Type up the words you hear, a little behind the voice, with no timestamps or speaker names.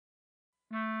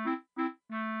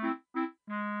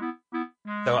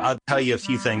So I'll tell you a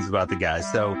few things about the guy.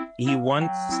 So he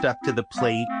once stepped to the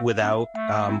plate without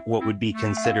what would be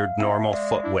considered normal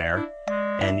footwear,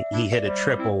 and he hit a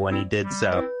triple when he did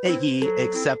so. He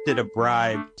accepted a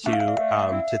bribe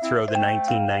to throw the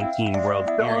 1919 World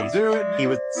Series. Don't do it. He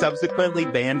was subsequently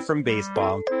banned from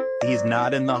baseball. He's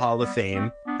not in the Hall of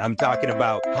Fame. I'm talking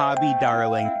about hobby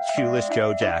darling Shoeless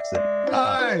Joe Jackson.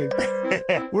 Hi.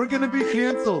 We're going to be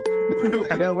canceled.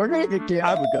 No, we're going to get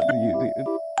canceled.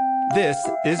 This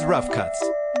is Rough Cuts,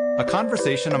 a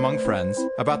conversation among friends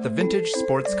about the vintage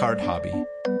sports card hobby.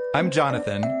 I'm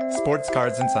Jonathan, Sports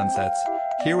Cards and Sunsets,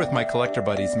 here with my collector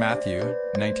buddies Matthew,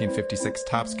 1956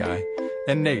 Topps guy,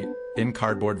 and Nate, in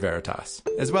Cardboard Veritas,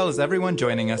 as well as everyone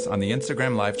joining us on the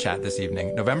Instagram live chat this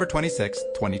evening, November 26th,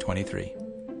 2023.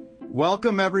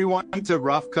 Welcome, everyone, to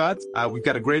Rough Cuts. We've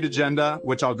got a great agenda,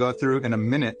 which I'll go through in a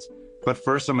minute. But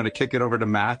first, I'm going to kick it over to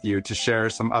Matthew to share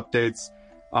some updates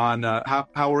on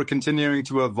how we're continuing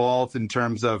to evolve in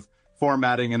terms of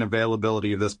formatting and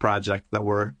availability of this project that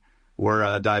we're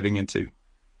diving into.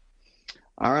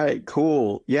 All right,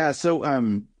 cool. Yeah,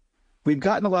 so we've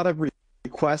gotten a lot of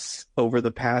requests over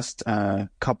the past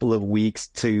couple of weeks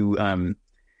to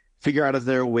figure out, is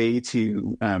there a way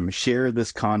to share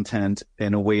this content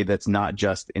in a way that's not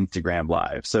just Instagram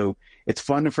Live? So it's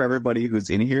fun for everybody who's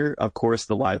in here. Of course,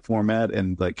 the live format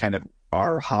and the kind of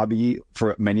our hobby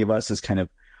for many of us is kind of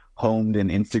homed in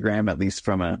Instagram, at least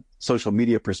from a social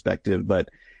media perspective. But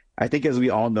I think, as we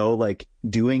all know, like,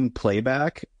 doing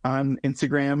playback on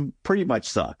Instagram pretty much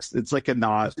sucks. It's like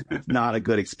not a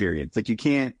good experience. Like, you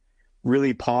can't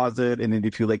really pause it, and then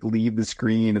if you like leave the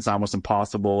screen, it's almost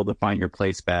impossible to find your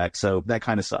place back. So that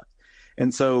kind of sucks.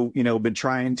 And so, been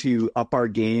trying to up our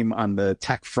game on the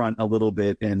tech front a little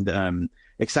bit, and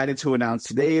excited to announce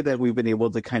today that we've been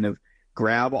able to kind of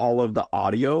grab all of the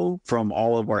audio from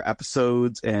all of our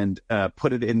episodes and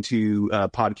put it into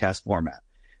podcast format.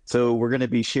 So we're going to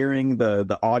be sharing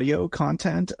the audio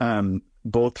content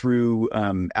both through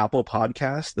Apple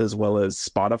Podcast as well as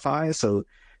Spotify. So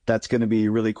that's going to be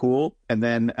really cool. And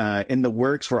then in the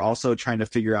works, we're also trying to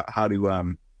figure out how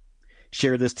to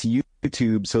share this to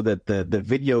YouTube so that the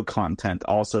video content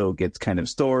also gets kind of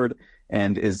stored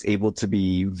and is able to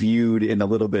be viewed in a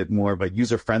little bit more of a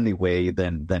user-friendly way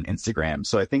than Instagram.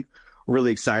 So I think we're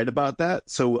really excited about that.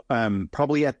 So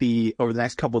probably over the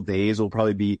next couple of days, we'll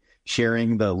probably be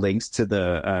sharing the links to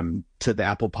the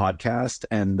Apple Podcast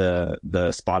and the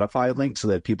Spotify link so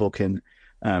that people can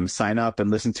sign up and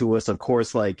listen to us. Of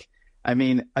course, I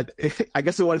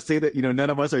guess I want to say that, none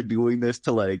of us are doing this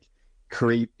to like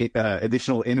create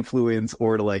additional influence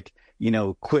or to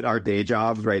quit our day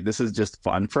jobs, right? This is just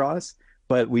fun for us,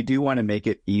 but we do want to make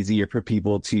it easier for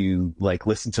people to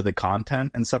listen to the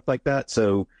content and stuff like that.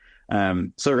 So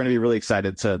we're going to be really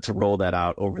excited to roll that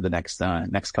out over the next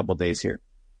couple of days here.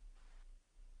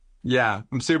 Yeah,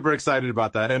 I'm super excited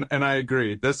about that. And I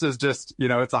agree. This is just,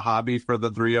 it's a hobby for the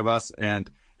three of us.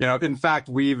 And, in fact,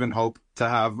 we even hope to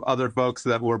have other folks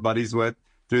that we're buddies with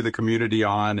through the community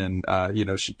on and,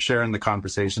 sharing the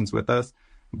conversations with us.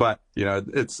 But,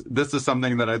 this is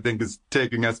something that I think is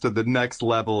taking us to the next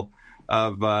level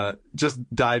of just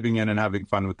diving in and having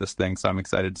fun with this thing. So I'm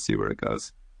excited to see where it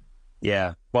goes.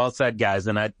 Yeah, well said, guys.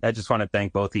 And I just want to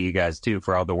thank both of you guys, too,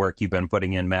 for all the work you've been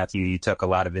putting in. Matthew, you took a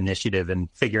lot of initiative in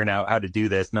figuring out how to do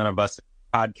this. None of us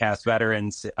podcast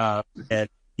veterans, and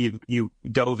you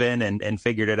dove in and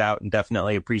figured it out, and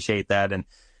definitely appreciate that. And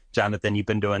Jonathan, you've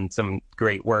been doing some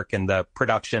great work in the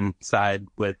production side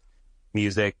with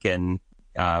music and,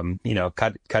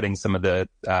 cutting some of the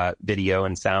video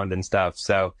and sound and stuff.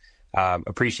 So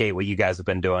appreciate what you guys have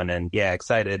been doing. And yeah,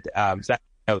 excited.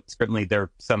 Certainly there's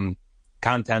some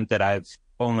content that I've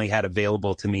only had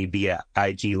available to me via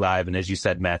IG Live. And as you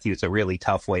said, Matthew, it's a really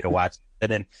tough way to watch it.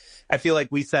 And I feel like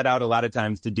we set out a lot of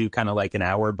times to do kind of like an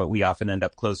hour, but we often end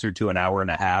up closer to an hour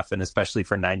and a half. And especially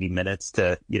for 90 minutes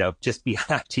to, just be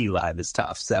on IG Live is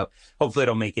tough. So hopefully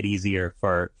it'll make it easier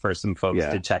for some folks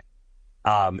to check.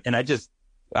 And I just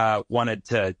wanted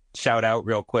to shout out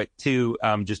real quick too,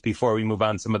 just before we move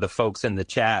on, some of the folks in the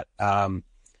chat.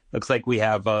 Looks like we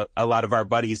have a lot of our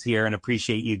buddies here, and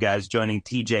appreciate you guys joining.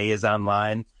 TJ is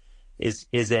online, is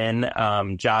in.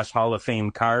 Josh Hall of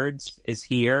Fame Cards is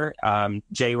here.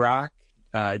 J-Rock,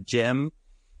 Jim,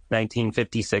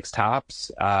 1956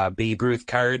 Topps, Babe Ruth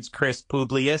Cards, Chris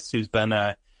Publius, who's been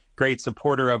a great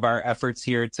supporter of our efforts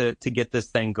here to get this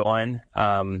thing going.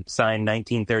 Signed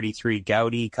 1933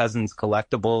 Gowdy, Cousins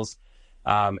Collectibles,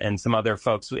 and some other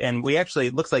folks. And we actually,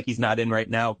 it looks like he's not in right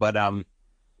now, but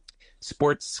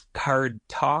Sports Card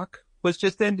Talk was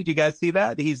just in. Did you guys see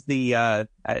that? He's the,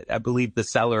 I believe, the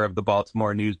seller of the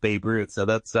Baltimore News Babe Ruth. So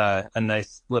that's a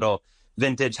nice little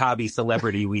vintage hobby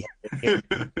celebrity we have.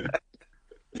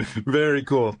 Very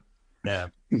cool. Yeah.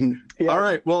 Yeah. All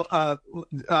right. Well,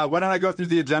 why don't I go through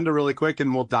the agenda really quick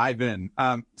and we'll dive in.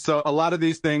 So a lot of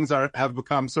these things have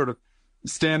become sort of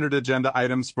standard agenda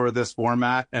items for this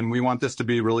format, and we want this to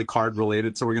be really card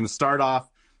related. So we're going to start off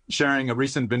sharing a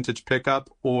recent vintage pickup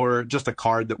or just a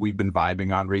card that we've been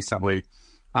vibing on recently.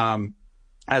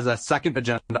 As a second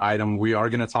agenda item, we are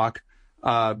going to talk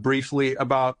briefly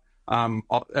about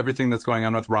everything that's going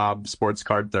on with Rob, sports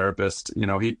card therapist. You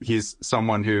know, he's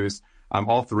someone who's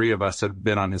all three of us have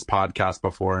been on his podcast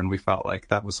before, and we felt like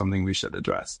that was something we should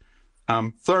address.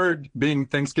 Third, being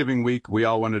Thanksgiving week, we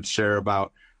all wanted to share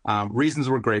about reasons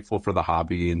we're grateful for the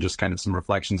hobby and just kind of some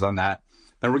reflections on that.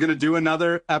 Then we're going to do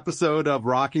another episode of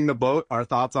Rocking the Boat, our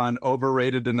thoughts on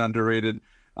overrated and underrated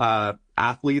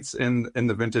athletes in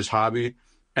the vintage hobby.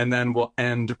 And then we'll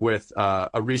end with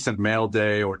a recent mail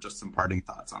day or just some parting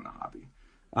thoughts on the hobby.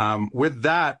 With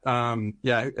that,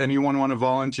 anyone want to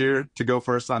volunteer to go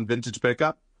first on vintage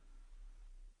pickup?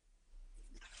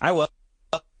 I will.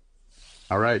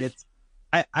 All right.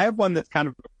 I have one that's kind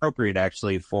of appropriate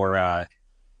actually for our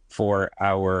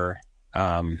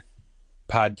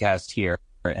podcast here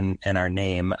and our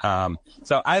name.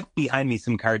 So I have behind me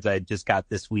some cards I just got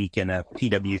this week in a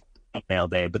PW mail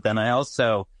day, but then I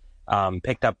also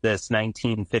picked up this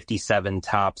 1957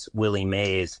 Topps Willie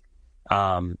Mays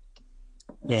in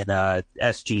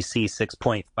SGC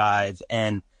 6.5.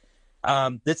 And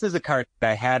this is a card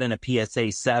that I had in a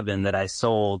PSA 7 that I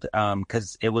sold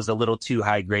because it was a little too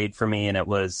high grade for me, and it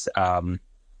was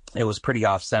pretty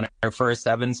off center for a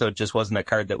 7, so it just wasn't a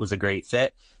card that was a great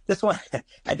fit. This one,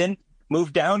 I didn't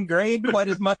move down grade quite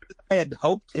as much as I had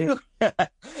hoped to.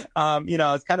 I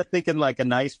was kind of thinking like a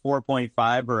nice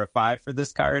 4.5 or a 5 for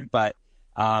this card, but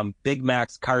Big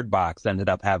Mac's Card Box ended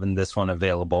up having this one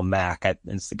available. Mac,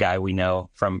 it's the guy we know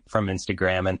from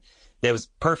Instagram, and it was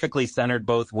perfectly centered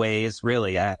both ways,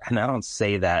 really. And I don't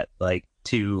say that like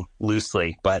too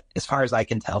loosely, but as far as I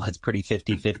can tell, it's pretty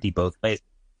 50-50 both ways.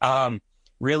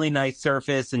 Really nice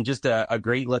surface and just a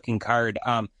great looking card.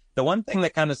 The one thing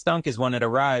that kind of stunk is when it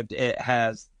arrived,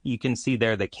 you can see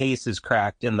there the case is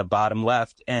cracked in the bottom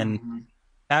left and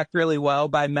packed really well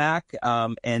by Mac.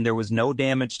 And there was no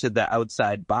damage to the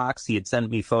outside box. He had sent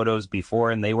me photos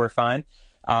before and they were fine.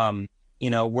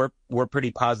 We're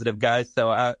pretty positive guys.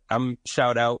 So I'm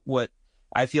shout out what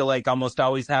I feel like almost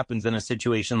always happens in a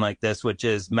situation like this, which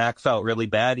is Mac felt really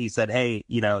bad. He said, hey,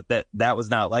 that was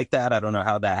not like that. I don't know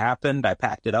how that happened. I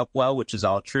packed it up well, which is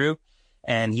all true.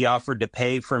 And he offered to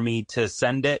pay for me to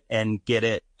send it and get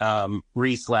it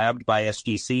re-slabbed by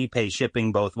SGC, pay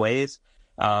shipping both ways.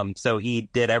 So he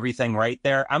did everything right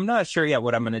there. I'm not sure yet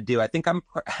what I'm going to do. I think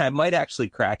I might actually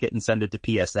crack it and send it to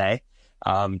PSA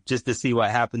just to see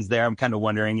what happens there. I'm kind of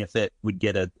wondering if it would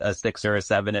get a 6 or a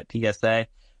 7 at PSA.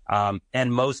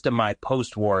 And most of my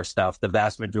post-war stuff, the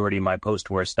vast majority of my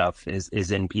post-war stuff is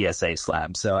in PSA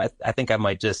slab. So I think I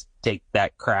might just take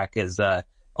that crack as a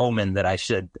omen that I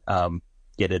should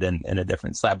get it in a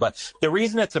different slab. But the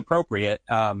reason it's appropriate,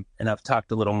 and I've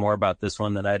talked a little more about this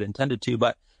one than I'd intended to,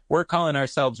 but we're calling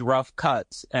ourselves Rough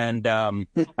Cuts. And I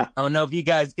don't know if you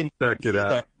guys can check it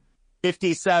out.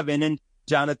 57. And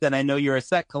Jonathan, I know you're a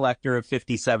set collector of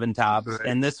 57 Topps. Right.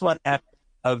 And this one has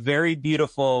a very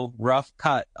beautiful rough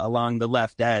cut along the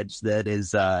left edge that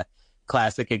is a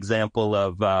classic example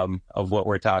of what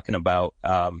we're talking about.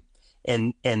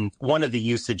 And one of the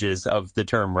usages of the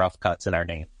term rough cuts in our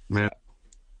name. Yeah.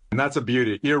 And that's a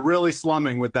beauty. You're really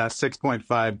slumming with that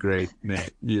 6.5 grade,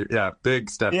 Nate. Yeah, big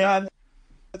step. Yeah,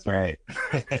 that's right.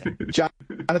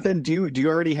 Jonathan, do you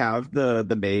already have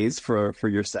the maze for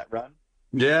your set run?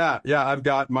 Yeah. I've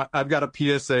got a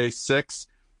PSA 6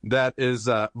 that is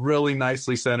really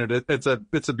nicely centered. It's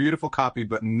a beautiful copy,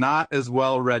 but not as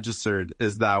well registered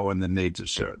as that one that Nate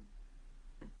just showed.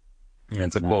 Yeah,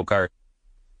 it's a cool card.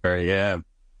 Yeah.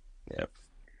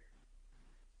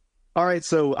 All right,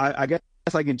 so I guess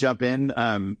I can jump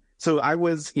in. So I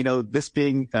was, this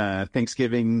being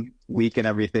Thanksgiving week and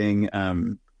everything,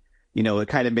 it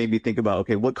kind of made me think about,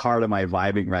 okay, what card am I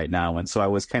vibing right now? And so I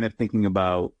was kind of thinking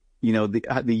about,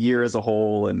 the year as a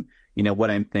whole and,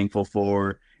 what I'm thankful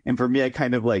for. And for me, I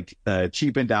kind of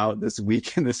cheapened out this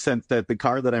week in the sense that the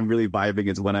card that I'm really vibing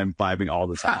is when I'm vibing all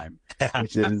the time,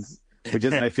 which is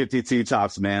my 52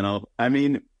 Topps Mantle. I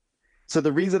mean, so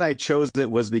the reason I chose it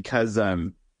was because,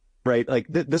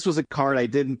 this was a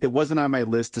card it wasn't on my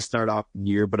list to start off the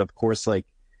year, but of course,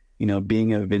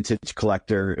 being a vintage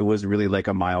collector, it was really like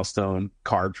a milestone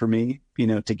card for me,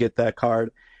 to get that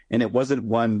card. And it wasn't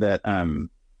one that,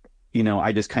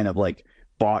 I just kind of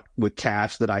bought with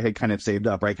cash that I had kind of saved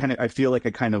up, right? I feel like I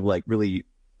kind of really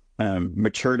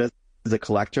matured as a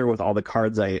collector with all the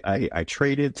cards I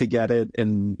traded to get it.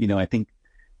 And, I think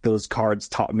those cards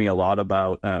taught me a lot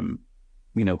about,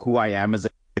 who I am as a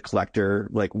collector,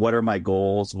 like what are my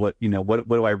goals? What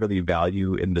do I really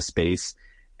value in the space?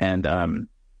 And for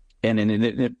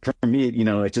me,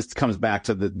 it just comes back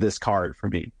to this card for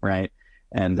me. Right.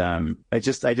 And, I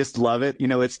just love it.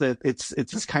 It's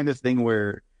this kind of thing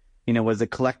where, as a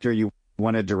collector, you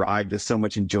want to derive just so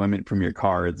much enjoyment from your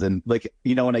cards. And like,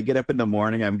 when I get up in the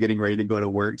morning, I'm getting ready to go to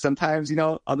work. Sometimes,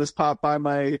 I'll just pop by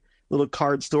my little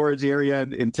card storage area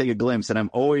and take a glimpse. And I'm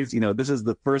always, this is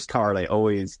the first card I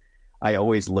always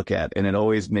look at, and it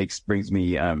always brings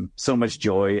me so much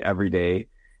joy every day.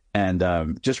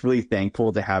 And just really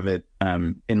thankful to have it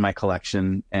in my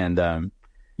collection. And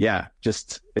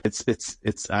just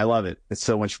it's I love it. It's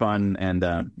so much fun,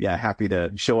 and happy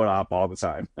to show it off all the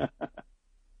time.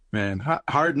 Man,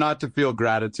 hard not to feel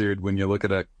gratitude when you look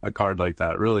at a card like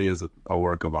that. It really is a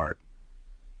work of art.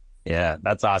 Yeah,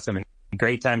 that's awesome. And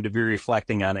great time to be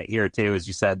reflecting on it here too, as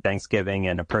you said, Thanksgiving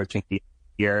and approaching the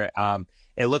year.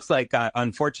 It looks like,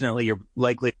 unfortunately, you're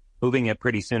likely moving it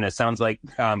pretty soon. It sounds like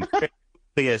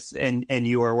and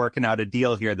you are working out a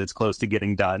deal here that's close to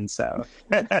getting done. So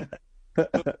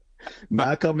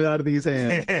not coming out of these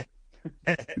hands.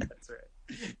 That's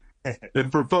right.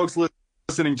 And for folks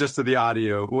listening just to the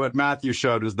audio, what Matthew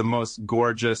showed was the most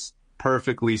gorgeous,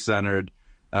 perfectly centered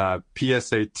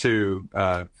PSA 2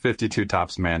 52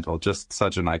 Topps mantle. Just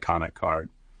such an iconic card,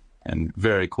 and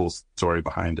very cool story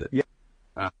behind it.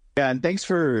 Yeah. And thanks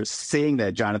for saying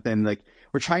that, Jonathan. Like,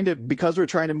 because we're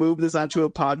trying to move this onto a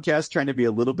podcast, trying to be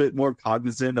a little bit more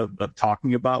cognizant of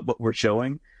talking about what we're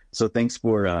showing. So thanks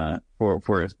for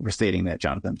stating that,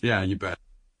 Jonathan. Yeah, you bet.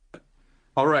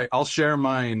 All right, I'll share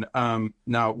mine. Now,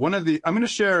 I'm going to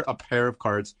share a pair of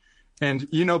cards, and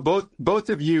both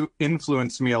of you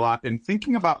influenced me a lot in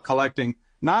thinking about collecting,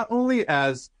 not only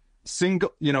as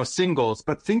singles,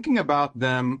 but thinking about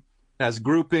them as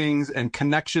groupings and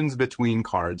connections between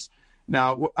cards.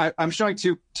 Now, I'm showing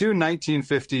two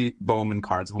 1950 Bowman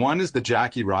cards. One is the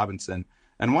Jackie Robinson,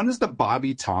 and one is the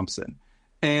Bobby Thompson.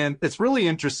 And it's really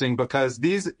interesting because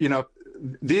these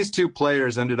two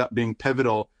players ended up being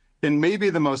pivotal in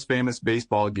maybe the most famous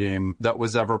baseball game that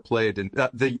was ever played. In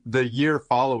the year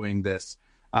following this,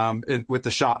 with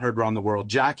the shot heard around the world,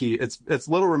 Jackie. It's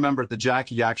little remembered that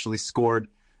Jackie actually scored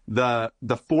the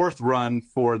fourth run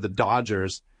for the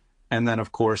Dodgers. And then,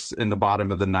 of course, in the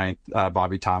bottom of the ninth,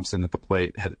 Bobby Thompson at the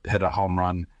plate hit a home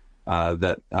run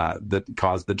that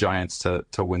caused the Giants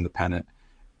to win the pennant.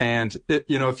 And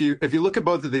if you look at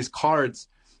both of these cards,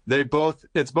 it both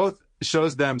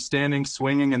shows them standing,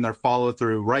 swinging in their follow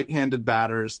through, right-handed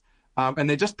batters, and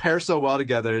they just pair so well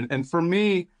together. And for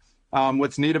me,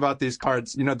 what's neat about these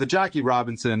cards, the Jackie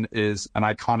Robinson is an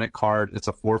iconic card. It's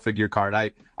a 4-figure card.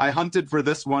 I hunted for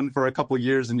this one for a couple of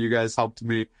years, and you guys helped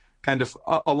me kind of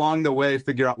along the way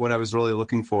figure out what I was really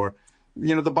looking for.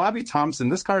 The Bobby Thompson,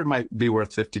 this card might be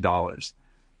worth $50.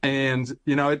 And,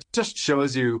 it just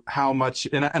shows you how much,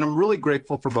 and I'm really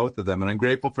grateful for both of them, and I'm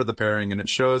grateful for the pairing. And it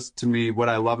shows to me what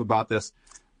I love about this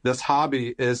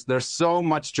hobby is there's so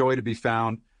much joy to be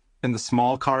found in the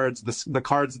small cards, the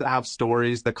cards that have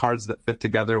stories, the cards that fit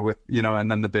together with, and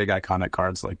then the big iconic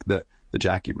cards like the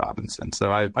Jackie Robinson.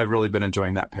 So I've really been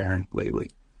enjoying that pairing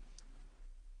lately.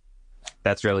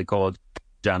 That's really cool,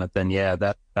 Jonathan. Yeah,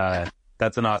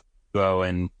 that's an awesome duo,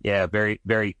 and yeah, very,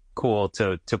 very cool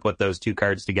to put those two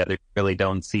cards together. Really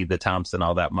don't see the Thompson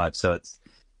all that much. So it's,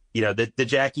 the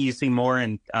Jackie you see more,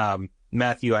 and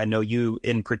Matthew, I know you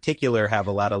in particular have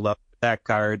a lot of love for that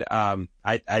card.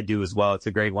 I do as well. It's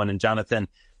a great one. And Jonathan,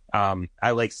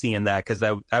 I like seeing that because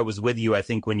I was with you, I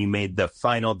think, when you made the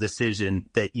final decision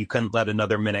that you couldn't let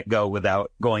another minute go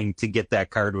without going to get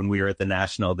that card when we were at the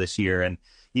National this year. And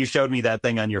you showed me that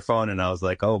thing on your phone, and I was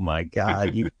like, oh my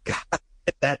God, you got to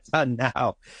get that done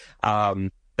now.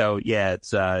 So yeah,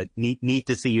 it's neat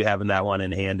to see you having that one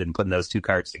in hand and putting those two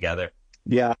cards together.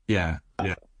 Yeah.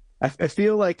 I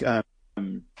feel like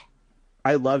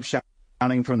I love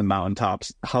shouting from the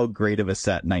mountaintops how great of a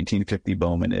set 1950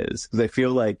 Bowman is, because I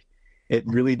feel like it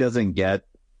really doesn't get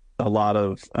a lot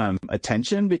of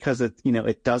attention because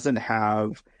it doesn't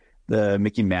have the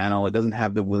Mickey Mantle, it doesn't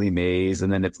have the Willie Mays,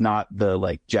 and then it's not the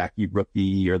like Jackie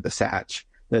Rookie or the Satch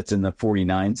that's in the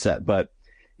 49 set. But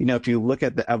if you look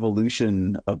at the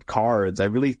evolution of cards, I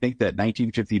really think that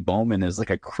 1950 Bowman is like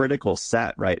a critical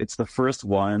set, right? It's the first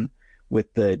one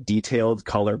with the detailed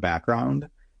color background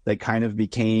that kind of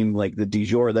became like the du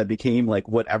jour, that became like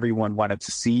what everyone wanted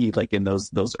to see, like in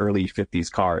those early 50s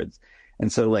cards.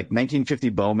 And so like 1950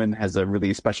 Bowman has a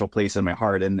really special place in my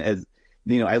heart. And as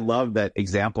I love that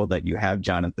example that you have,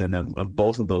 Jonathan, of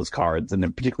both of those cards, and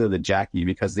in particular the Jackie,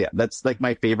 because that's like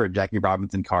my favorite Jackie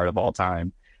Robinson card of all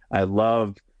time. I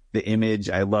love the image.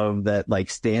 I love that like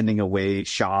standing away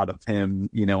shot of him,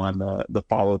 on the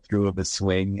follow through of his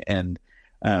swing. And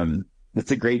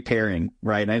it's a great pairing,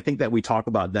 right? And I think that we talk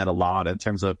about that a lot in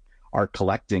terms of our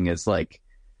collecting, is like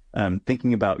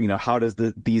thinking about, how does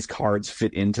these cards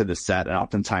fit into the set? And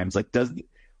oftentimes like,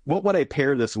 what would I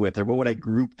pair this with, or what would I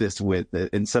group this with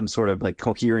in some sort of like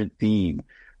coherent theme,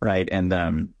 right?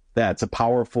 And that's a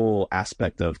powerful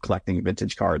aspect of collecting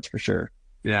vintage cards for sure.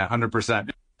 Yeah,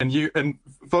 100%. And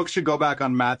folks should go back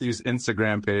on Matthew's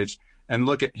Instagram page and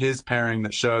look at his pairing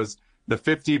that shows the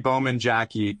 50 Bowman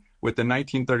Jackie with the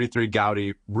 1933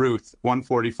 Gaudi Ruth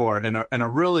 144 and a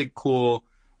really cool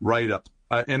write-up.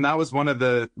 And that was one of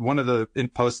the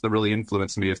posts that really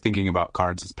influenced me of thinking about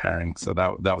cards as pairing. So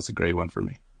that was a great one for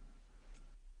me.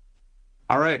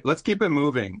 All right, let's keep it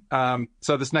moving.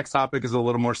 So this next topic is a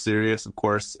little more serious, of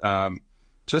course.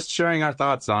 Just sharing our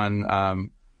thoughts on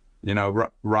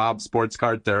Rob, sports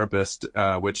card therapist,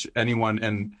 which anyone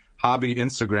in hobby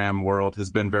Instagram world has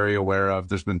been very aware of.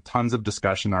 There's been tons of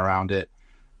discussion around it.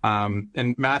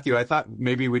 And Matthew, I thought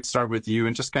maybe we'd start with you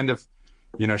and just kind of,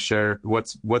 share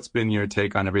what's been your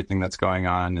take on everything that's going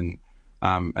on,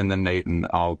 and then Nate and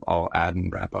I'll add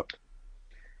and wrap up.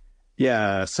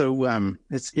 Yeah. So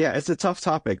it's a tough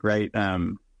topic, right?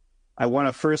 I want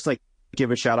to first give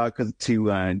a shout out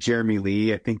to Jeremy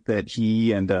Lee. I think that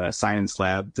he and Science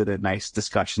Lab did a nice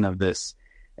discussion of this.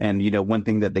 And, one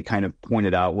thing that they kind of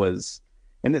pointed out was,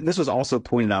 and this was also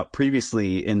pointed out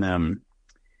previously in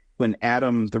when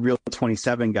Adam, the Real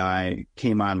 27 guy,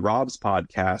 came on Rob's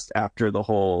podcast after the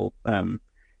whole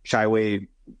Shyway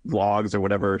vlogs or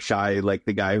whatever, like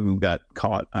the guy who got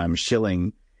caught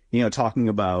shilling, talking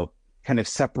about kind of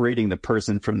separating the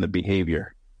person from the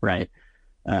behavior, right?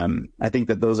 I think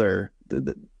that those are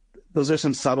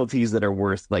some subtleties that are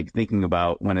worth thinking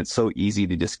about when it's so easy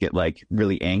to just get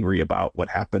really angry about what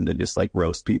happened and just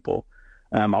roast people.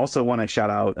 Also want to shout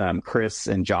out Chris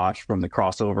and Josh from the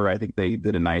Crossover. I think they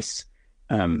did a nice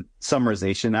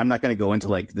summarization. I'm not going to go into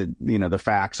the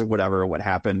facts or whatever, what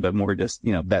happened, but more just,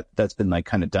 that's been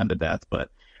kind of done to death. But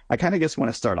I kind of just want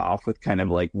to start off with kind of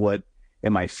what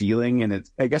am I feeling? And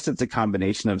I guess it's a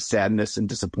combination of sadness and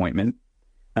disappointment.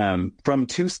 From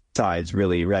two sides,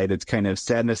 really, right? It's kind of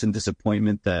sadness and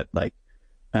disappointment that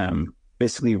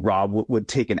basically Rob would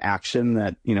take an action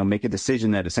that, make a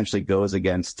decision that essentially goes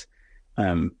against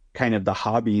kind of the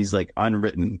hobby's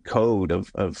unwritten code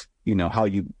of how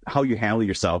you handle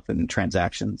yourself in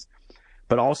transactions,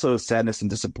 but also sadness and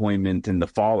disappointment in the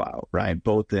fallout, right?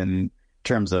 Both in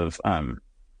terms of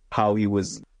how he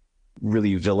was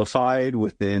really vilified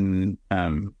within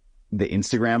the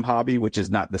Instagram hobby, which is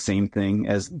not the same thing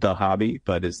as the hobby,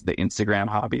 but is the Instagram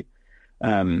hobby,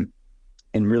 and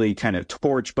really kind of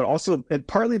torch, but also and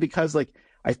partly because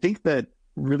I think that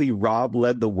really Rob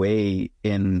led the way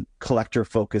in collector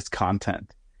focused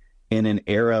content in an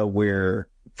era where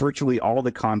virtually all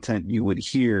the content you would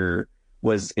hear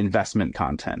was investment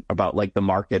content about the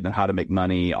market and how to make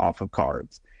money off of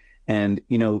cards. And,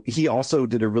 he also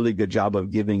did a really good job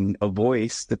of giving a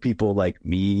voice to people like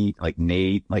me, like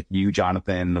Nate, like you,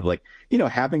 Jonathan, of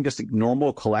having just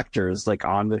normal collectors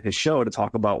on his show to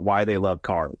talk about why they love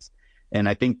cards. And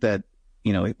I think that,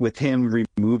 with him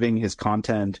removing his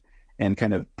content and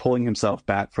kind of pulling himself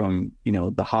back from,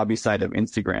 the hobby side of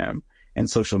Instagram and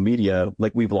social media,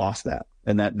 we've lost that.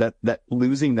 And that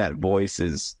losing that voice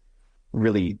is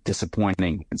really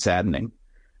disappointing and saddening.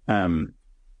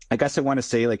 I guess I want to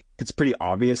say it's pretty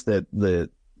obvious that the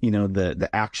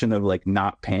action of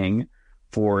not paying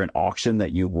for an auction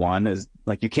that you won is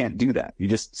you can't do that. You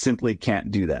just simply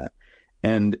can't do that.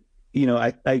 And,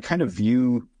 I kind of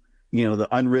view, the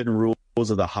unwritten rules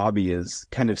of the hobby is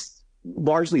kind of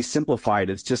largely simplified.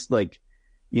 It's just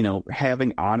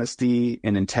having honesty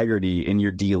and integrity in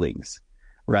your dealings,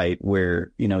 right?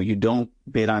 Where, you don't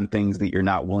bid on things that you're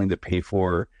not willing to pay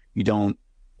for. You don't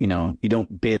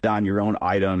bid on your own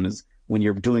items. When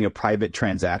you're doing a private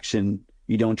transaction,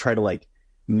 you don't try to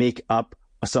make up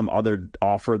some other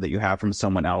offer that you have from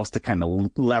someone else to kind of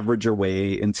leverage your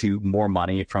way into more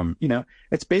money from,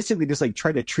 it's basically just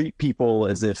try to treat people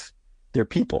as if they're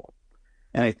people.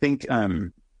 And I think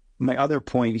my other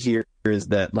point here is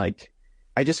that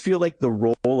I just feel the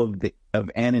role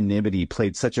of anonymity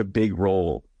played such a big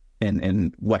role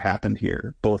in what happened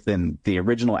here, both in the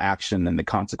original action and the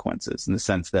consequences, in the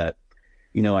sense that,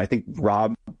 I think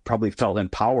Rob probably felt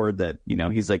empowered that,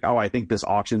 he's oh, I think this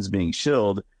auction's being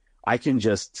shilled. I can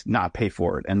just not pay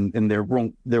for it. And there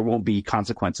won't be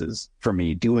consequences for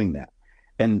me doing that.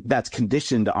 And that's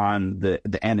conditioned on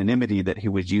the anonymity that he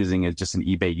was using as just an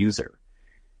eBay user.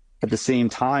 At the same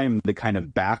time, the kind of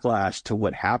backlash to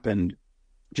what happened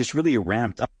just really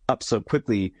ramped up so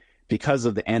quickly because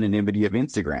of the anonymity of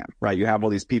Instagram, right? You have all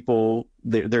these people,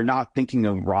 they're not thinking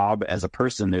of Rob as a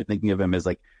person. They're thinking of him as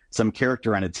like some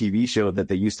character on a TV show that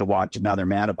they used to watch and now they're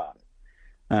mad about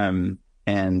it.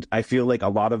 And I feel like a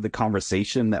lot of the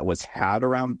conversation that was had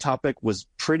around the topic was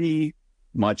pretty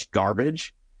much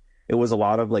garbage. It was a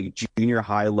lot of like junior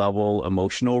high level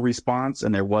emotional response,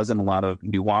 and there wasn't a lot of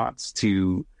nuance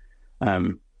to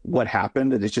what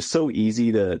happened. And it's just so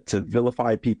easy to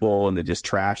vilify people and to just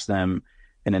trash them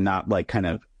and then not like kind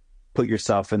of put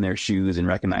yourself in their shoes and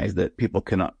recognize that people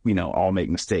can, all make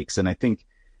mistakes. And I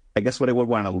guess what I would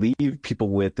want to leave people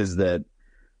with is that,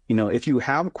 if you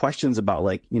have questions about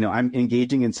like, I'm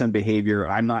engaging in some behavior,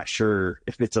 I'm not sure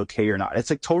if it's okay or not. It's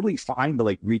like totally fine to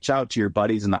like reach out to your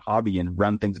buddies in the hobby and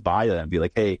run things by them and be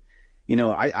like, hey,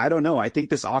 I don't know. I think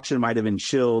this auction might have been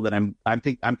chill that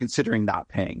I'm considering not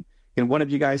paying. Can one of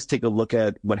you guys take a look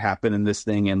at what happened in this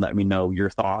thing and let me know your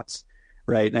thoughts?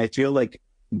 Right. And I feel like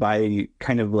by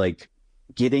kind of like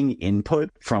getting input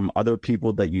from other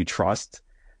people that you trust,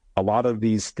 a lot of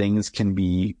these things can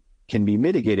be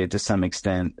mitigated to some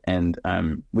extent, and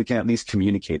we can at least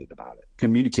communicate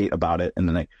about it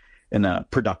in a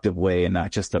productive way and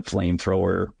not just a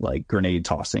flamethrower, like grenade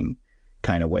tossing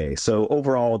kind of way. So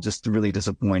overall, just really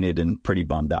disappointed and pretty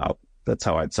bummed out. That's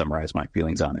how I'd summarize my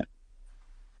feelings on it.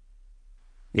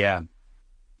 Yeah.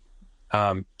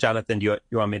 Jonathan, do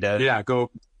you want me to? Yeah,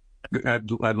 go. I'd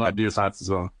love your thoughts as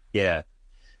well. Yeah.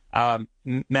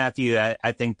 Matthew,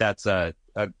 I think that's a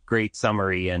great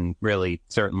summary and really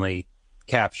certainly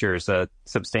captures a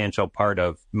substantial part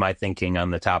of my thinking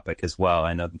on the topic as well.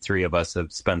 I know the three of us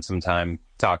have spent some time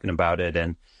talking about it,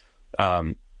 and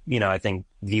I think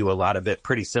view a lot of it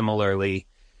pretty similarly.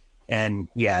 And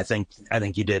yeah, I think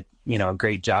you did a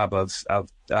great job of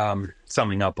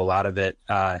summing up a lot of it.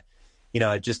 I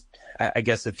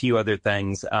guess a few other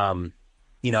things.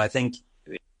 I think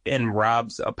in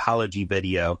Rob's apology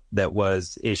video that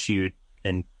was issued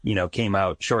and, came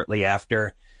out shortly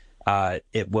after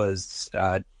it was,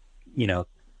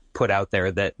 put out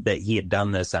there that he had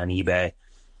done this on eBay.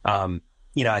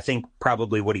 I think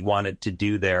probably what he wanted to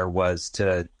do there was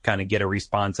to kind of get a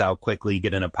response out quickly,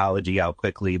 get an apology out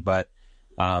quickly. But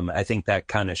I think that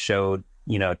kind of showed,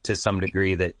 to some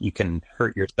degree that you can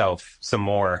hurt yourself some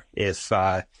more if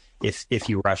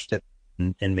you rushed it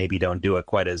and maybe don't do it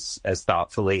quite as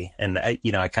thoughtfully. And I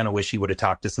kind of wish he would have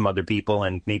talked to some other people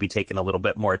and maybe taken a little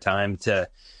bit more time to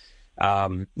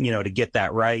get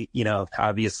that right.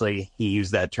 Obviously he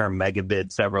used that term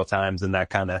megabid several times, and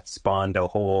that kind of spawned a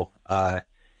whole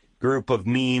group of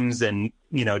memes and,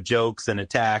 jokes and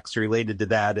attacks related to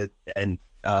that. And,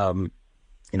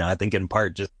 I think in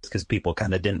part just because people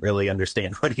kind of didn't really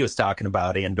understand what he was talking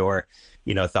about and or,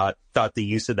 thought the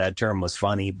use of that term was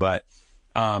funny. But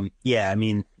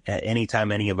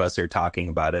anytime any of us are talking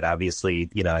about it, obviously,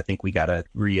 I think we got to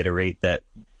reiterate that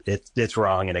it's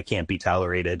wrong and it can't be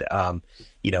tolerated.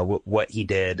 What he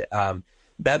did.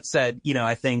 That said,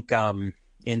 I think,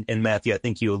 in Matthew, I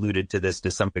think you alluded to this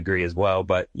to some degree as well,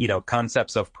 but,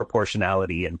 concepts of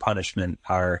proportionality and punishment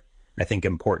are, I think,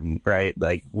 important, right?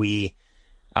 Like we,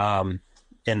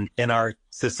 in our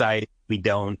society, we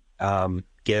don't,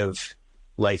 give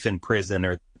life in prison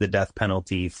or the death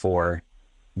penalty for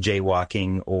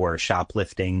jaywalking or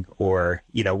shoplifting or,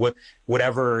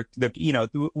 whatever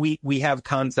we have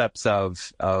concepts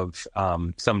of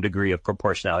some degree of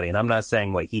proportionality. And I'm not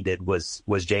saying what he did was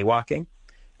jaywalking.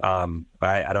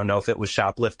 I don't know if it was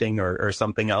shoplifting or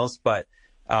something else, but,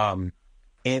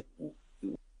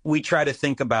 we try to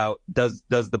think about, does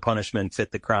the punishment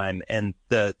fit the crime? And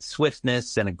the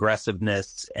swiftness and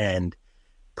aggressiveness and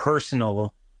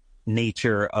personal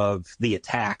nature of the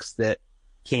attacks that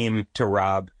came to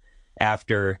Rob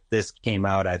after this came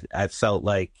out, I felt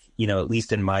like, at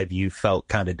least in my view, felt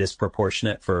kind of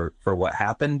disproportionate for what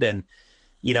happened. And,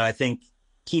 I think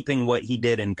keeping what he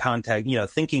did in context,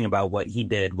 thinking about what he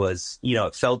did was,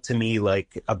 it felt to me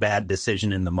like a bad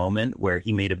decision in the moment where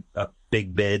he made a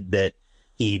big bid that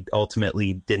he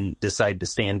ultimately didn't decide to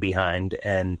stand behind.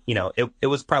 And, it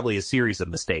was probably a series of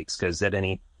mistakes because at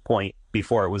any point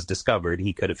before it was discovered,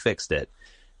 he could have fixed it.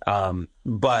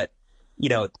 But,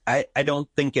 I don't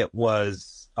think it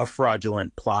was a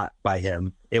fraudulent plot by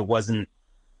him. It wasn't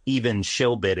even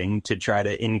shill bidding to try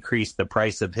to increase the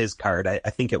price of his card. I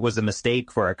think it was a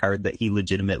mistake for a card that he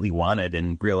legitimately wanted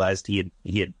and realized he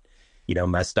had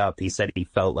messed up. He said he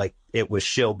felt like it was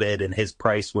shill bid and his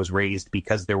price was raised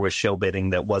because there was shill bidding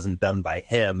that wasn't done by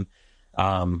him.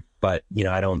 But,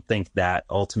 I don't think that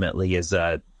ultimately is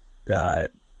a,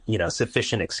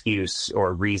 sufficient excuse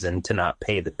or reason to not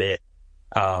pay the bid.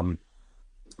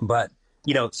 But,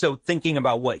 so thinking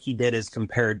about what he did as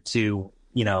compared to,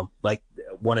 like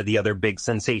one of the other big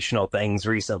sensational things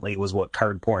recently was what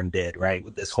Card Porn did, right?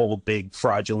 With this whole big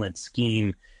fraudulent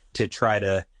scheme to try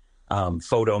to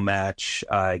photo match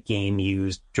game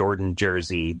used Jordan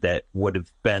jersey that would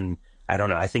have been, I don't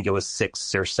know, I think it was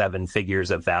 6 or 7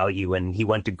 figures of value. And he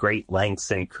went to great lengths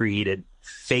and created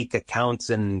fake accounts.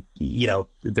 And,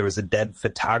 there was a dead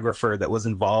photographer that was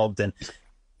involved. And,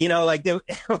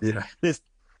 this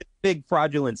big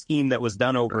fraudulent scheme that was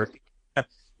done over,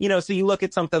 so you look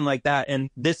at something like that. And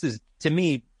this is, to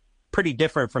me, pretty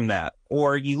different from that.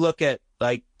 Or you look at,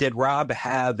 like, did Rob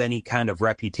have any kind of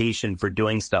reputation for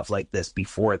doing stuff like this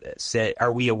before this?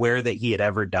 Are we aware that he had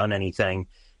ever done anything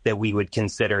that we would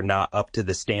consider not up to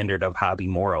the standard of hobby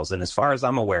morals? And as far as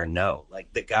I'm aware, no.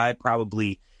 Like, the guy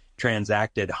probably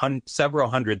transacted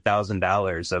several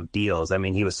 $100,000 of deals. I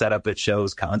mean, he was set up at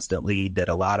shows constantly, did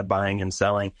a lot of buying and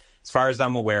selling. As far as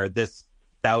I'm aware, this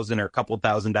 $1,000 or a couple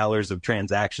 $1,000s of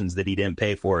transactions that he didn't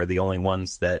pay for are the only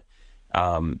ones that,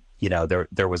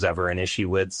 there was ever an issue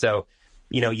with. So,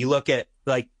 you look at,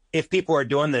 like, if people are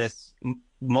doing this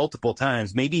multiple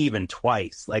times, maybe even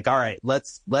twice, like, all right,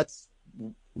 let's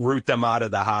root them out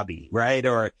of the hobby, right?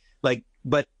 Or like,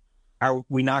 but are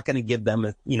we not going to give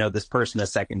them, this person a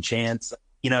second chance?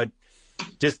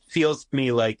 Just feels to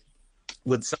me like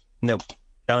with something that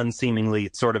done seemingly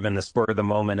sort of in the spur of the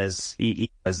moment as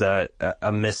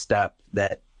a misstep,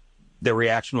 that the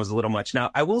reaction was a little much. Now,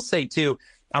 I will say too,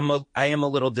 I am a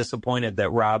little disappointed that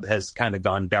Rob has kind of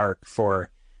gone dark for,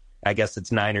 I guess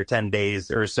it's 9 or 10 days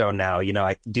or so now.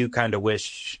 I do kind of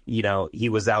wish, he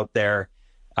was out there,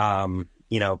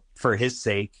 for his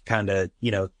sake, kind of,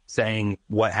 saying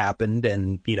what happened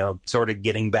and, sort of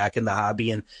getting back in the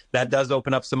hobby. And that does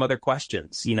open up some other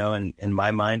questions, in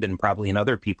my mind and probably in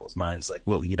other people's minds. Like,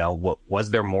 well, what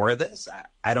was there more of this?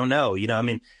 I don't know. I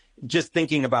mean, just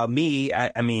thinking about me,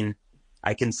 I mean,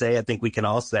 I can say, I think we can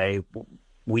all say,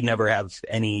 we never have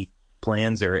any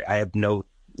plans, or I have no,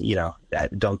 I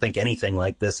don't think anything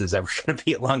like this is ever going to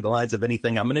be along the lines of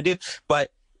anything I'm going to do.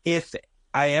 But if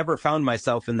I ever found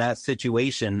myself in that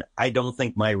situation, I don't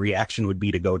think my reaction would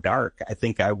be to go dark. I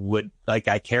think I would, like,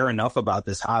 I care enough about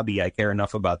this hobby. I care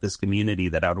enough about this community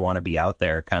that I would want to be out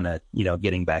there kind of,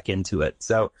 getting back into it.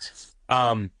 So,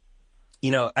 I'm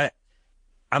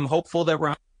hopeful that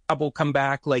Rob will come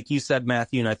back. Like you said,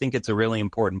 Matthew, and I think it's a really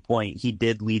important point. He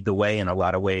did lead the way in a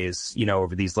lot of ways,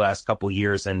 over these last couple of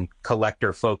years, and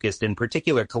collector focused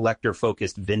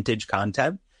vintage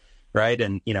content. Right.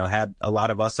 And, had a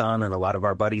lot of us on and a lot of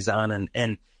our buddies on,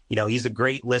 and, he's a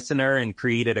great listener and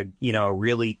created a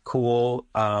really cool,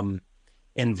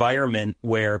 environment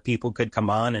where people could come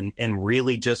on and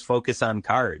really just focus on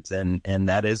cards. And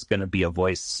that is going to be a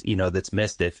voice, that's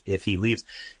missed if he leaves.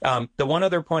 The one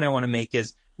other point I want to make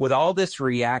is, with all this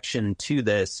reaction to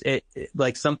this, it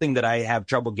like something that I have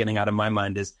trouble getting out of my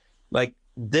mind is, like,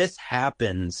 this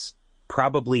happens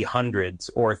probably hundreds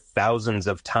or thousands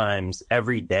of times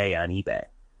every day on eBay,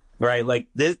 right? Like,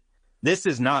 this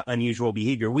is not unusual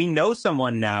behavior. We know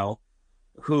someone now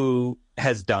who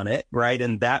has done it, right?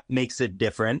 And that makes it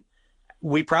different.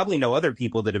 We probably know other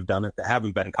people that have done it that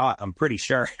haven't been caught, I'm pretty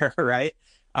sure, right?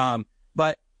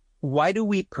 But why do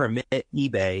we permit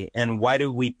eBay, and why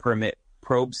do we permit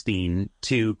Probstein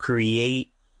to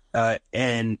create a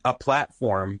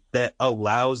platform that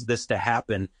allows this to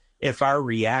happen, if our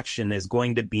reaction is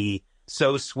going to be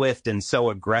so swift and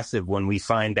so aggressive when we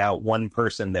find out one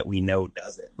person that we know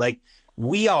does it? Like,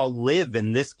 we all live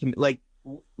in this,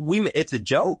 it's a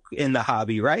joke in the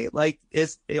hobby, right? Like,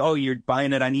 you're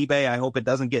buying it on eBay, I hope it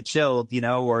doesn't get chilled,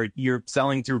 or you're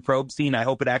selling through Probstein, I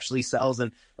hope it actually sells.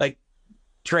 And like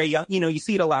Trae Young, you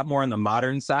see it a lot more on the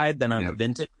modern side than on the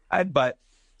vintage side, but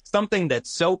something that's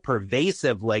so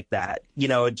pervasive like that,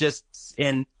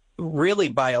 and really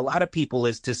by a lot of people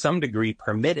is to some degree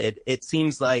permitted. It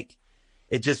seems like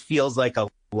it just feels like a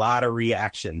lot of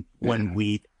reaction when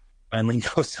we finally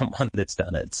know someone that's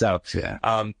done it. So,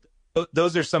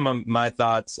 those are some of my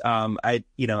thoughts. I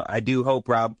do hope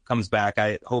Rob comes back.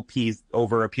 I hope he's,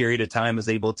 over a period of time, is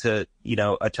able to,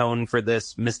 atone for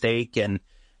this mistake and,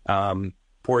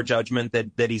 poor judgment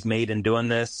that he's made in doing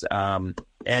this. And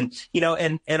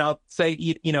I'll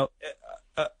say,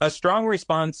 a strong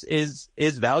response is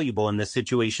valuable in this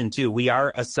situation too. We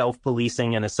are a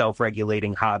self-policing and a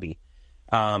self-regulating hobby.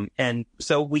 And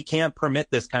so we can't permit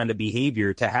this kind of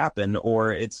behavior to happen,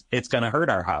 or it's going to hurt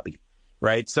our hobby.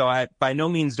 Right. So by no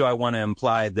means do I want to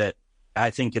imply that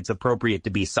I think it's appropriate to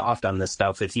be soft on this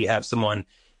stuff. If you have someone,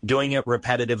 doing it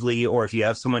repetitively, or if you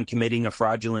have someone committing a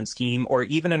fraudulent scheme, or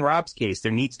even in Rob's case,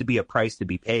 there needs to be a price to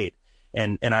be paid.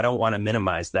 And I don't want to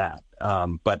minimize that.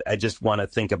 But I just want to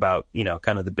think about,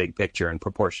 kind of the big picture and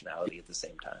proportionality at the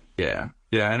same time. Yeah.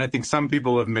 Yeah. And I think some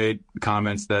people have made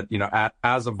comments that,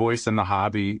 as a voice in the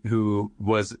hobby who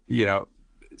was,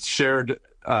 shared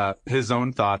his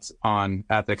own thoughts on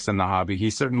ethics in the hobby, he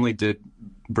certainly did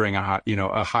bring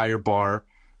a higher bar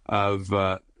of,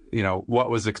 what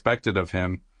was expected of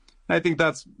him. And I think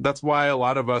that's why a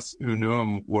lot of us who knew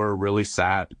him were really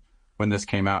sad when this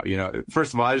came out.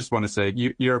 First of all, I just want to say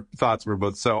your thoughts were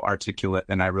both so articulate,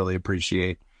 and I really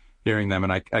appreciate hearing them.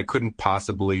 And I couldn't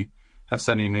possibly have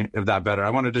said any of that better. I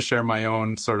wanted to share my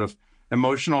own sort of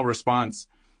emotional response.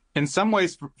 In some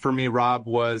ways, for me, Rob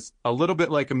was a little bit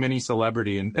like a mini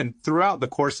celebrity. And throughout the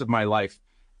course of my life,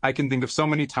 I can think of so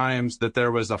many times that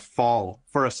there was a fall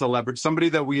for a celebrity, somebody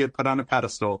that we had put on a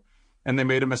pedestal, and they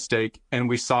made a mistake, and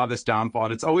we saw this downfall.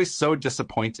 And it's always so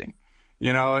disappointing,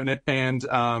 in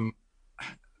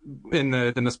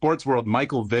the sports world,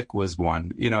 Michael Vick was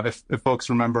one, if folks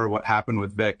remember what happened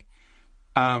with Vick.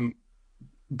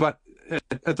 But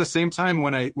at the same time,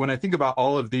 when I think about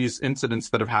all of these incidents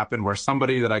that have happened where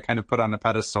somebody that I kind of put on a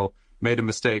pedestal made a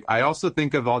mistake, I also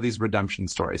think of all these redemption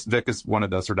stories. Vick is one of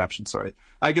those redemption stories.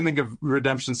 I can think of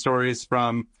redemption stories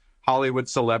from Hollywood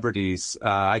celebrities.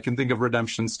 I can think of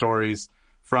redemption stories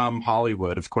from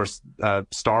Hollywood. Of course,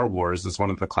 Star Wars is one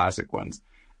of the classic ones.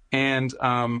 And,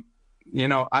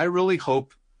 I really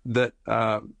hope that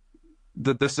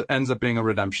that this ends up being a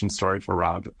redemption story for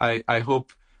Rob. I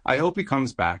hope he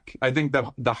comes back. I think that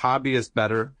the hobby is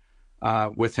better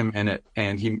with him in it,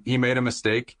 and he made a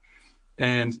mistake.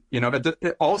 And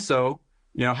also,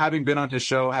 having been on his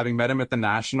show, having met him at the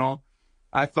National,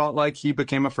 I felt like he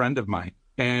became a friend of mine.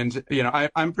 And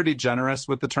I'm pretty generous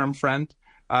with the term friend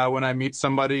when I meet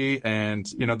somebody. And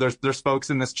there's folks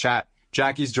in this chat.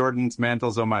 Jackie's, Jordan's,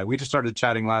 Mantles, oh my. We just started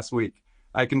chatting last week.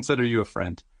 I consider you a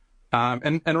friend.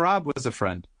 And Rob was a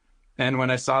friend. And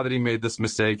when I saw that he made this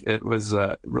mistake, it was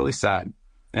really sad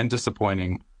and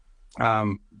disappointing.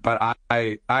 But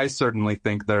I certainly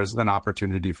think there's an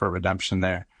opportunity for redemption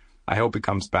there. I hope it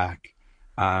comes back.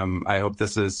 I hope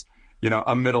this is,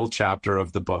 a middle chapter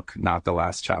of the book, not the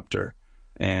last chapter.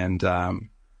 And,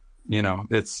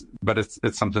 it's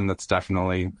something that's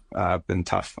definitely been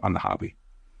tough on the hobby.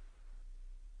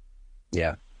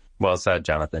 Yeah. Well said,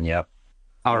 Jonathan. Yep.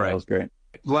 All right. That was great.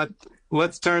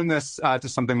 Let's turn this to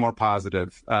something more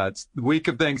positive. It's the week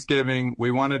of Thanksgiving. We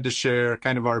wanted to share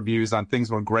kind of our views on things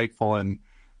we're grateful in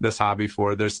this hobby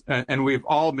for. And we've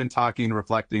all been talking and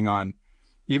reflecting on,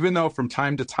 even though from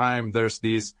time to time there's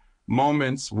these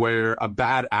moments where a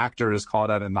bad actor is called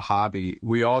out in the hobby,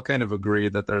 we all kind of agree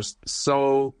that there's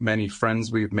so many friends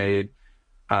we've made,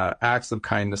 acts of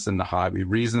kindness in the hobby,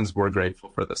 reasons we're grateful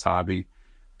for this hobby.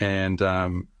 And,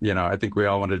 I think we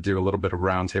all want to do a little bit of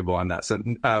roundtable on that. So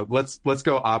let's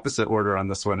go opposite order on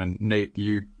this one. And Nate,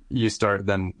 you start,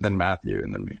 then Matthew,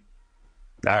 and then me.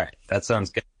 All right. That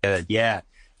sounds good. Yeah.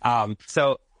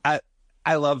 So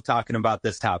I love talking about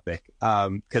this topic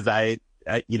because I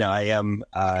am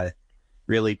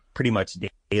really pretty much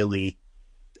daily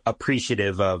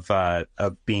appreciative of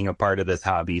being a part of this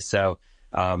hobby. So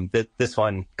this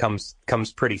one comes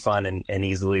pretty fun and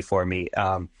easily for me.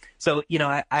 So,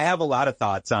 I have a lot of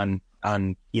thoughts on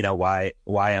why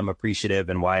I'm appreciative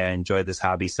and why I enjoy this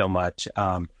hobby so much.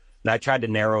 And I tried to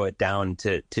narrow it down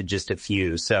to just a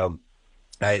few. So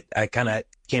I kind of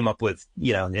came up with,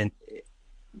 and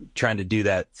trying to do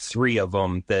that, 3 of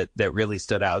them that really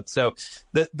stood out. So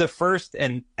the first,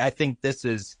 and I think this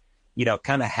is,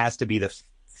 kind of has to be the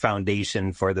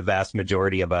foundation for the vast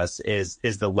majority of us is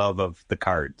the love of the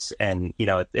cards. And,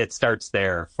 it starts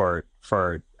there for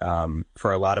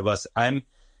a lot of us. I'm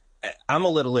a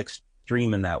little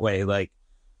extreme in that way. Like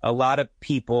a lot of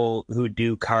people who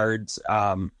do cards,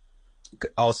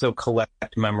 also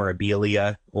collect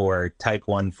memorabilia or type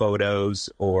 1 photos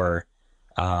or,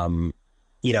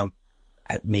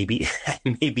 maybe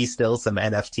still some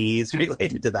NFTs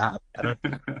related to that. I don't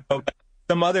know.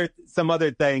 Some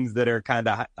other things that are kind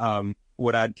of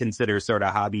what I'd consider sort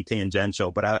of hobby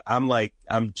tangential, but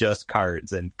I'm just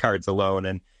cards and cards alone.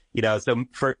 And, so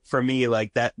for me,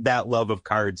 like that love of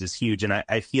cards is huge. And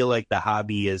I feel like the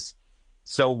hobby is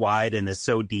so wide and is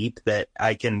so deep that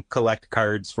I can collect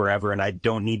cards forever and I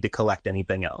don't need to collect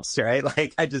anything else. Right.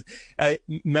 Like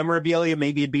memorabilia,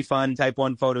 maybe it'd be fun. Type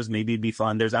 1 photos, maybe it'd be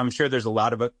fun. I'm sure there's a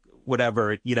lot of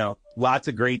whatever, lots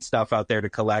of great stuff out there to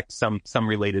collect, some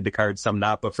related to cards, some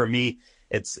not. But for me,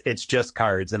 it's just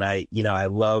cards. And I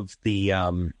love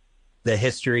the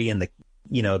history and the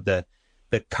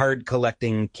the card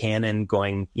collecting canon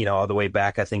going, all the way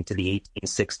back, I think, to the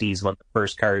 1860s when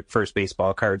the first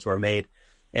baseball cards were made,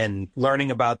 and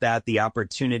learning about that, the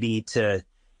opportunity to,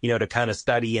 to kind of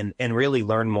study and really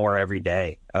learn more every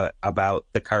day about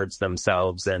the cards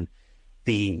themselves, and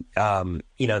the,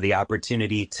 the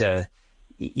opportunity to,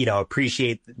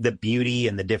 appreciate the beauty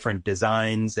and the different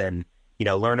designs, and,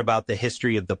 learn about the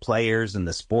history of the players and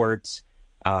the sports.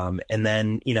 And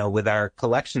then, with our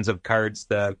collections of cards,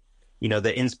 the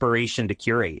inspiration to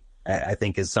curate, I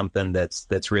think, is something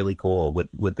that's really cool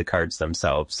with the cards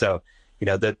themselves. So,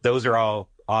 those are all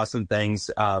awesome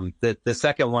things. The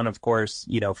second one, of course,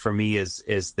 for me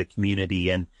is the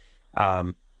community, and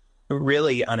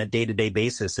really on a day-to-day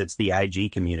basis, it's the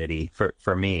IG community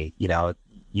for me,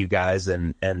 you guys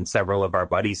and several of our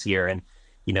buddies here. And,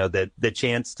 the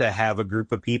chance to have a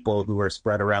group of people who are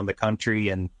spread around the country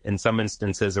and in some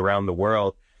instances around the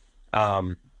world,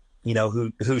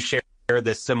 who share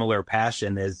this similar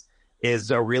passion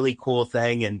is a really cool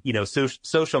thing. And,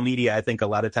 social media, I think a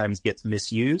lot of times gets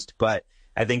misused, but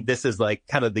I think this is like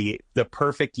kind of the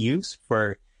perfect use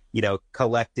for,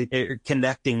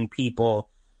 connecting people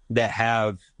that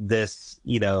have this,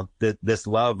 this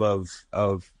love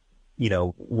of,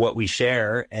 what we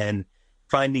share, and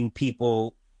finding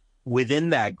people within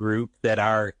that group that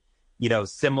are,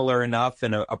 similar enough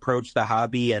and approach the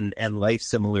hobby and life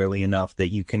similarly enough that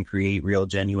you can create real,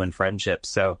 genuine friendships.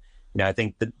 So, I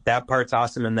think that part's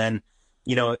awesome. And then,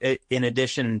 in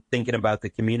addition, thinking about the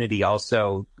community,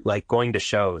 also like going to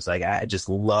shows. Like, I just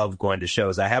love going to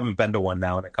shows. I haven't been to one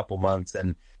now in a couple months,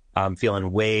 and I'm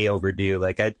feeling way overdue.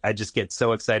 Like, I just get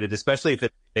so excited, especially if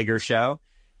it's a bigger show.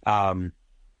 The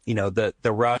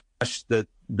rush,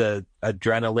 the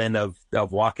adrenaline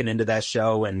of walking into that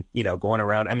show and, going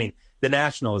around. I mean, the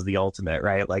National is the ultimate,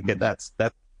 right? Like, that's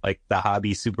like the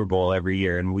hobby Super Bowl every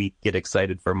year, and we get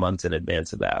excited for months in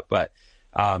advance of that. But,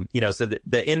 so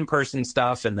the in-person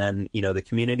stuff, and then, the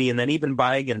community, and then even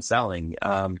buying and selling.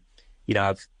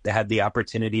 I've had the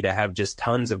opportunity to have just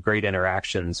tons of great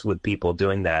interactions with people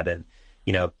doing that. And,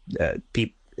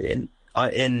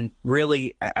 in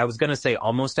really, I was going to say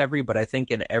almost every, but I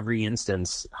think in every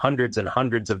instance, hundreds and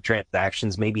hundreds of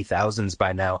transactions, maybe thousands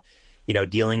by now,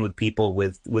 dealing with people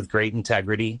with great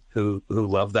integrity who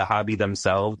love the hobby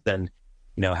themselves, and,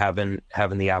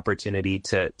 having the opportunity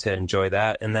to enjoy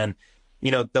that. And then,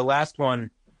 the last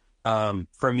one,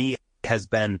 for me has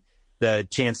been the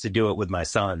chance to do it with my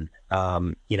son.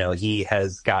 He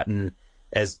has gotten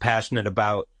as passionate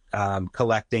about,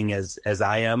 collecting as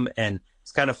I am. And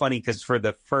it's kind of funny because for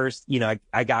the first,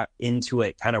 I got into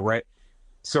it kind of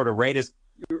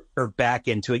back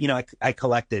into it. I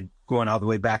collected going all the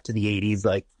way back to the 80s,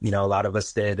 like, a lot of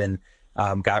us did, and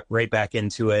got right back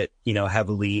into it,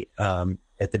 heavily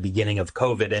at the beginning of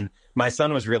COVID. And my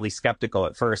son was really skeptical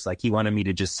at first. Like, he wanted me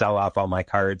to just sell off all my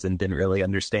cards and didn't really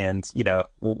understand,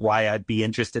 why I'd be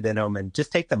interested in them, and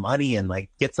just take the money and like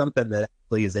get something that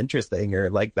actually is interesting or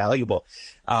like valuable.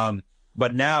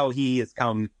 But now he has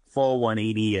come full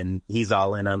 180 and he's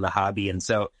all in on the hobby. And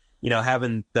so,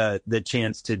 having the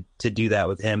chance to do that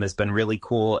with him has been really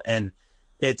cool. And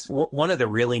it's one of the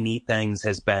really neat things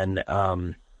has been,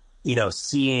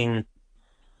 seeing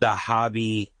the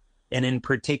hobby, and in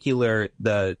particular,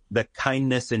 the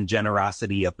kindness and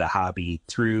generosity of the hobby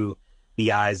through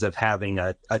the eyes of having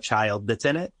a child that's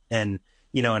in it, and,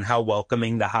 and how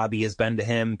welcoming the hobby has been to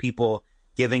him, people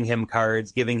giving him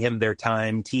cards, giving him their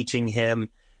time, teaching him.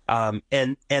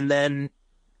 And then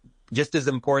just as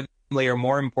importantly, or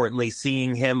more importantly,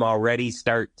 seeing him already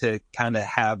start to kind of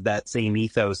have that same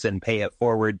ethos and pay it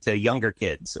forward to younger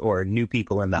kids or new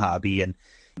people in the hobby. And,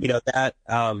 that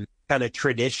kind of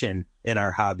tradition in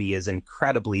our hobby is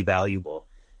incredibly valuable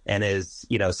and is,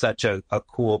 such a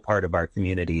cool part of our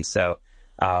community. So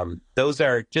those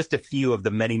are just a few of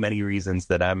the many, many reasons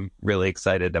that I'm really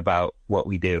excited about what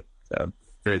we do. So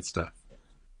great stuff.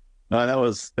 That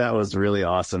was really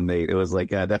awesome, Nate. It was like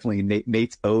definitely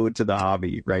Nate's ode to the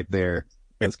hobby right there.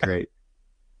 It's great.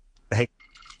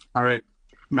 All right,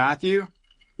 Matthew.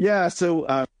 Yeah,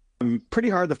 so pretty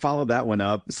hard to follow that one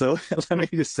up. So let me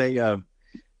just say, I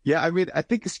mean, I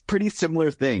think it's pretty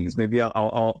similar things. Maybe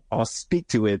I'll speak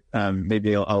to it.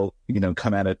 Maybe I'll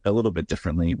come at it a little bit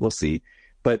differently. We'll see.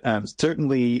 But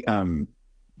certainly,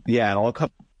 it all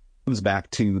comes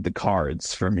back to the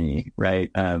cards for me,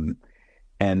 right?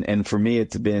 And for me,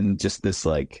 it's been just this,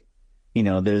 like,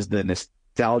 there's the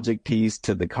nostalgic piece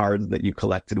to the cards that you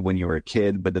collected when you were a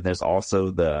kid, but then there's also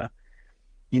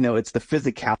it's the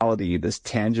physicality, this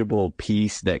tangible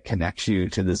piece that connects you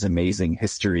to this amazing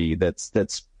history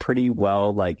that's pretty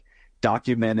well, like,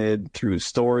 documented through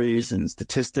stories and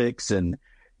statistics. And,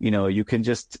 you can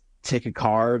just take a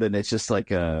card and it's just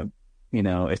like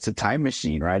it's a time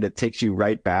machine, right? It takes you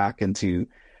right back into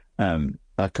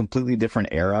a completely different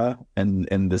era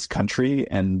in this country.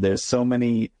 And there's so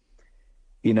many,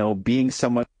 being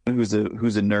someone who's a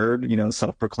nerd,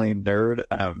 self-proclaimed nerd,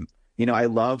 I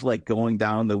love like going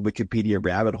down the Wikipedia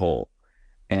rabbit hole.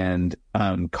 And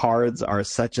cards are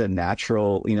such a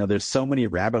natural, there's so many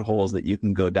rabbit holes that you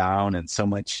can go down and so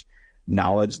much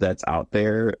knowledge that's out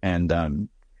there. And,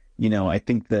 I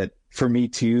think that for me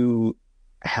too,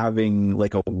 having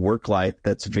like a work life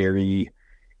that's very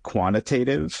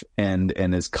quantitative and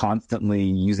is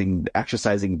constantly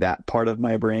exercising that part of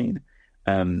my brain,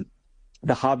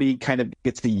 the hobby kind of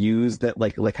gets to use that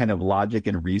like kind of logic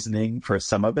and reasoning for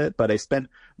some of it, but I spent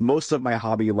most of my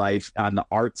hobby life on the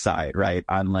art side, right?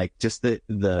 On like just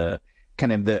the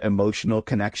kind of the emotional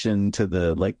connection to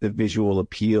the visual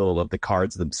appeal of the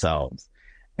cards themselves.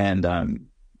 And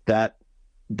that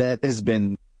has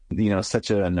been,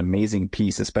 such an amazing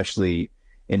piece, especially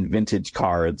in vintage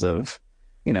cards of,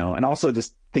 and also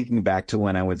just thinking back to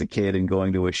when I was a kid and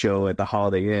going to a show at the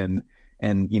Holiday Inn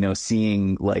and,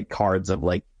 seeing like cards of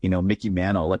like, Mickey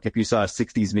Mantle. Like if you saw a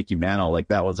 60s Mickey Mantle, like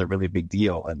that was a really big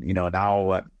deal. And,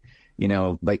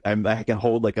 now, like I can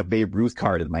hold like a Babe Ruth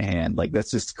card in my hand. Like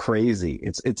that's just crazy.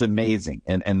 It's amazing.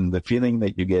 And the feeling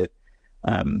that you get,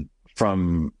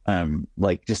 from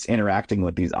like just interacting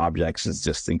with these objects is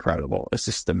just incredible. It's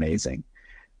just amazing.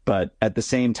 But at the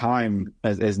same time,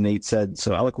 as Nate said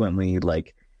so eloquently,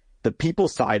 like the people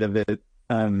side of it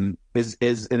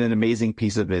is an amazing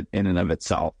piece of it in and of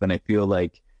itself. And I feel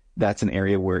like that's an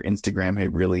area where Instagram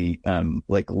had really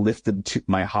like lifted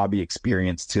my hobby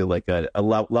experience to like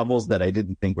levels that I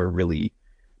didn't think were really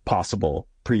possible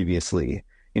previously.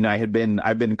 I've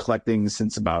been collecting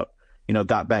since about,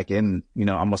 got back in,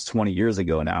 almost 20 years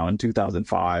ago now in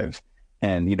 2005.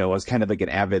 And, I was kind of like an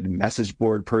avid message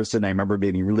board person. I remember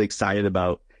being really excited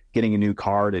about getting a new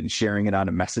card and sharing it on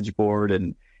a message board.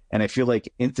 And I feel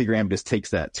like Instagram just takes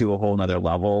that to a whole nother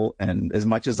level. And as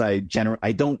much as I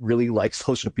don't really like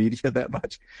social media that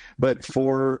much, but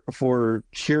for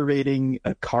curating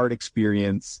a card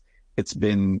experience, it's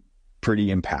been pretty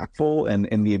impactful.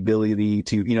 And the ability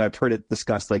to, I've heard it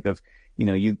discussed like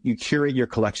you curate your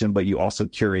collection, but you also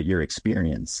curate your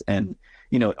experience. And,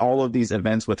 all of these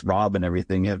events with Rob and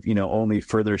everything have, only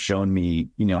further shown me,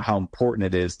 how important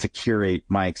it is to curate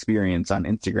my experience on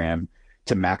Instagram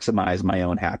to maximize my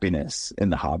own happiness in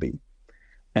the hobby.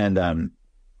 And,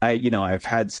 I've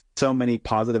had so many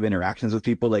positive interactions with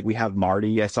people. Like we have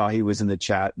Marty, I saw he was in the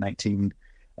chat,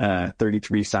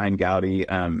 1933 signed Gaudi.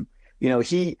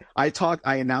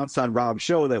 I announced on Rob's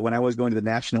show that when I was going to the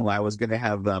National, I was going to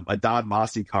have a Don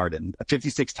Mossy card and a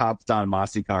 56 Topps Don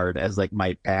Mossy card as like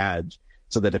my badge,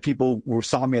 so that if people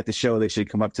saw me at the show, they should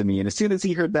come up to me. And as soon as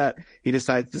he heard that, he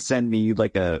decided to send me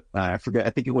like I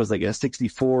think it was like a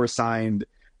 64 signed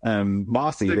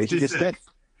Mossy. 66. That he just sent.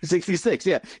 66,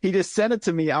 yeah. He just sent it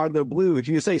to me out of the blue. If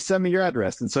you say, send me your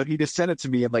address. And so he just sent it to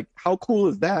me. And like, how cool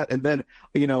is that? And then,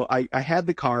 I had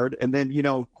the card. And then,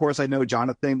 of course, I know,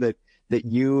 Jonathan, that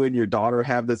you and your daughter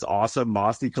have this awesome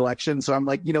Mossy collection. So I'm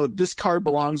like, this card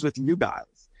belongs with you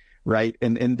guys, right?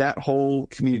 And that whole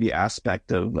community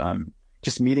aspect of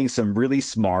just meeting some really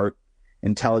smart,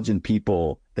 intelligent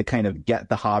people that kind of get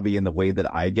the hobby in the way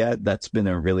that I get, that's been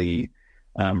a really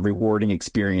rewarding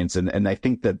experience. And I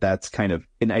think that's kind of,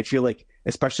 and I feel like,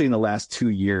 especially in the last 2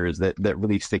 years, that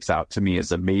really sticks out to me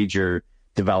as a major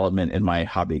development in my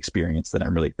hobby experience that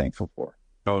I'm really thankful for.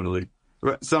 Totally.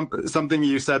 Something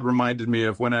you said reminded me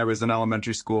of when I was in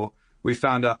elementary school. We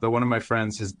found out that one of my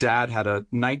friends, his dad had a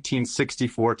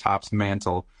 1964 Topps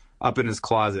mantle up in his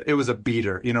closet. It was a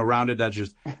beater, rounded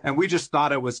edges. And we just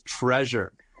thought it was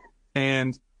treasure.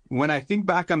 And when I think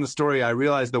back on the story, I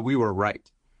realized that we were right.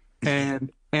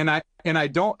 And I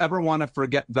don't ever want to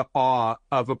forget the awe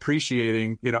of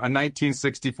appreciating, a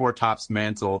 1964 Topps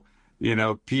mantle,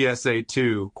 PSA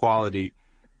 2 quality,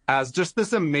 as just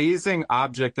this amazing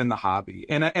object in the hobby.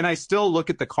 And I still look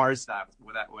at the card stack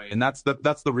that way. And that's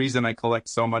the reason I collect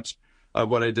so much of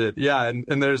what I did. Yeah.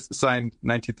 And there's signed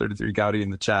 1933 Gaudi in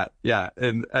the chat. Yeah.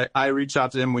 And I reached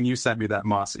out to him when you sent me that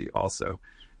Mossy also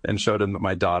and showed him that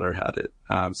my daughter had it.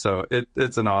 So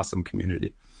it's an awesome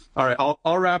community. All right.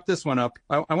 I'll wrap this one up.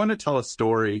 I want to tell a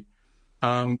story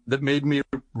that made me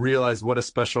realize what a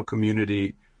special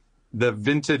community the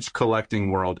vintage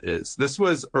collecting world is. This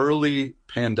was early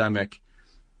pandemic,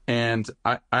 and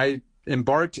I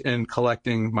embarked in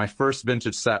collecting my first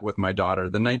vintage set with my daughter,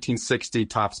 the 1960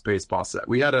 Topps baseball set.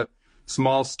 We had a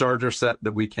small starter set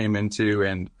that we came into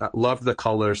and loved the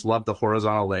colors, loved the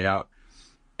horizontal layout.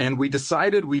 And we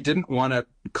decided we didn't want to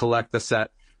collect the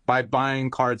set by buying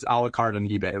cards a la carte on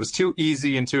eBay. It was too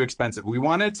easy and too expensive. We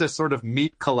wanted to sort of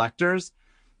meet collectors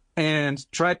and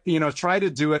try to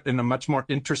do it in a much more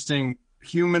interesting,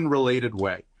 human-related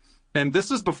way. And this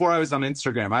was before I was on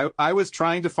Instagram. I was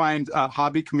trying to find a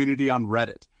hobby community on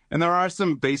Reddit. And there are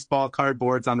some baseball card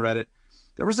boards on Reddit.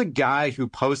 There was a guy who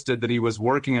posted that he was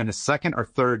working on his second or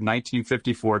third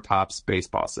 1954 Topps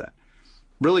baseball set.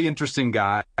 Really interesting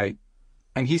guy.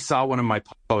 And he saw one of my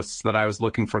posts that I was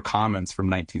looking for comments from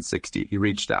 1960. He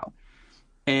reached out.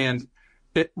 And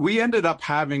we ended up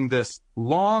having this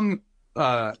long,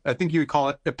 I think you would call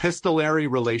it epistolary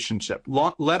relationship,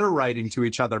 letter writing to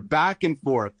each other back and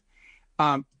forth,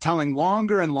 telling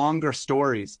longer and longer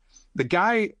stories. The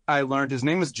guy I learned, his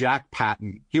name was Jack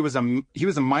Patton. He was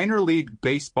a minor league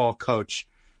baseball coach.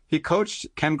 He coached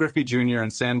Ken Griffey Jr. in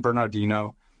San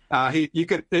Bernardino.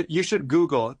 You should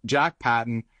Google Jack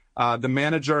Patton, the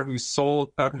manager who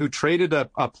traded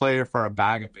a player for a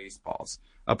bag of baseballs,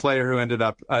 a player who ended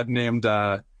up named,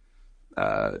 I'm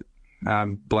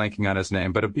blanking on his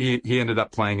name, but he ended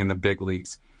up playing in the big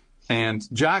leagues. And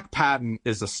Jack Patton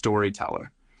is a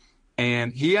storyteller.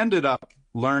 And he ended up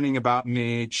learning about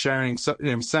me,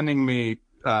 sending me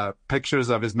pictures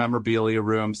of his memorabilia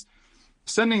rooms,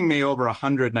 sending me over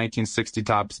 100 1960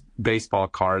 Topps baseball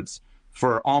cards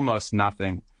for almost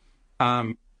nothing.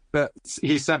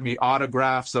 He sent me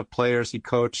autographs of players he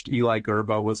coached. Eli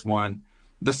Gerba was one.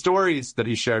 The stories that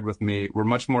he shared with me were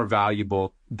much more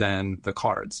valuable than the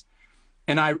cards.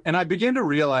 And I began to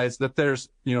realize that there's,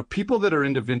 people that are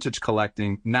into vintage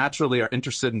collecting naturally are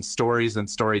interested in stories and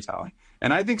storytelling.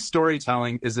 And I think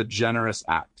storytelling is a generous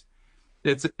act.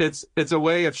 It's a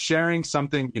way of sharing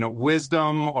something,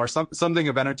 wisdom or something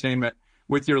of entertainment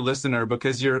with your listener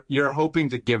because you're hoping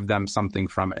to give them something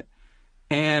from it.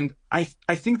 And I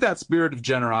think that spirit of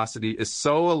generosity is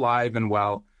so alive and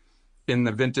well in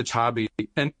the vintage hobby.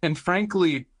 And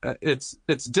frankly, it's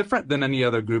different than any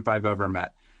other group I've ever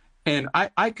met. And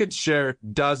I could share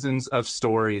dozens of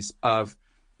stories of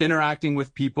interacting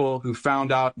with people who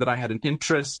found out that I had an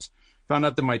interest, found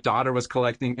out that my daughter was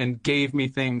collecting and gave me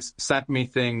things, sent me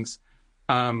things,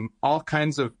 all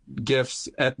kinds of gifts,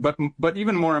 but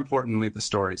even more importantly, the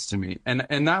stories to me.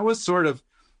 And that was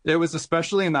it was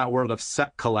especially in that world of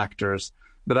set collectors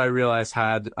that I realized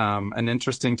had an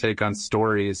interesting take on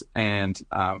stories and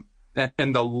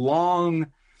the long,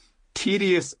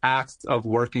 tedious act of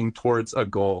working towards a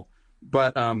goal.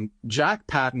 But Jack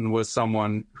Patton was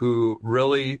someone who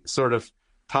really sort of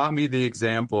taught me the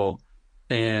example,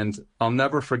 and I'll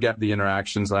never forget the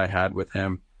interactions I had with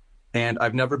him. And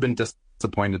I've never been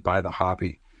disappointed by the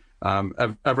hobby.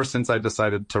 Ever since I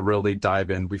decided to really dive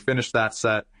in. We finished that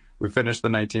set. We finished the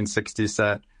 1960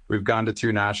 set. We've gone to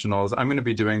 2 nationals. I'm going to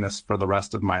be doing this for the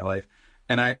rest of my life.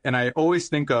 And I always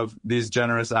think of these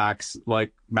generous acts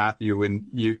like Matthew, when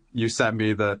you sent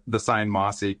me the signed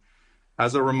Mossy,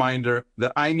 as a reminder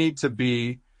that I need to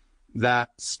be that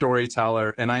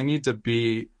storyteller and I need to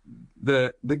be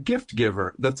the gift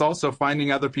giver that's also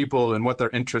finding other people and what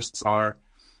their interests are.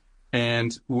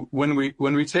 And when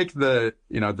we take the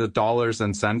dollars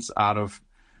and cents out of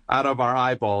our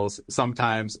eyeballs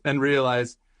sometimes and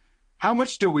realize how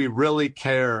much do we really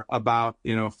care about,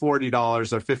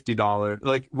 $40 or $50,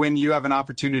 like when you have an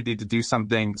opportunity to do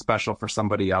something special for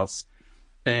somebody else.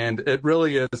 And it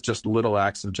really is just little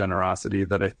acts of generosity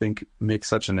that I think make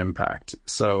such an impact.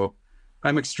 So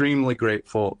I'm extremely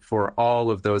grateful for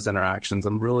all of those interactions.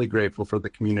 I'm really grateful for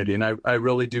the community. And I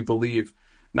really do believe,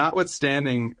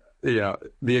 notwithstanding,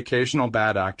 the occasional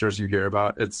bad actors you hear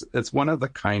about, it's one of the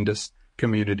kindest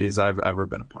communities I've ever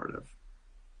been a part of.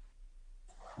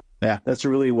 Yeah, that's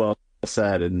really well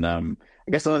said. And I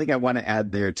guess the only thing I want to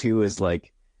add there too is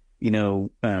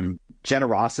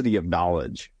generosity of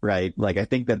knowledge, right? Like, I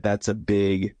think that's a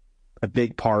big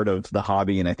part of the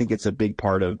hobby. And I think it's a big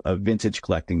part of vintage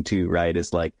collecting too, right?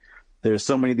 It's like, there's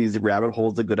so many of these rabbit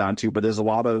holes to go down to, but there's a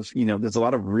lot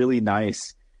of really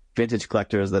nice vintage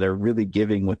collectors that are really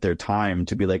giving with their time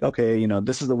to be like, okay,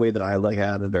 this is the way that I look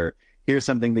at it, or here's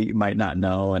something that you might not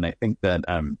know. And I think that,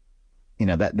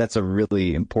 that's a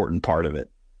really important part of it.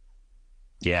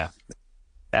 Yeah,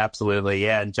 absolutely.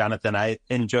 Yeah. And Jonathan, I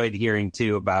enjoyed hearing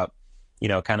too about,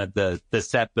 kind of the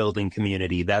set building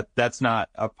community. That's not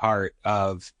a part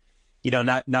of,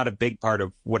 not a big part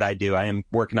of what I do. I am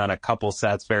working on a couple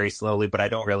sets very slowly, but I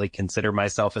don't really consider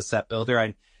myself a set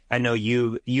builder. I know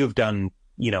you've done,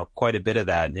 quite a bit of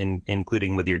that,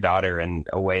 including with your daughter, in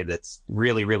a way that's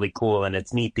really, really cool. And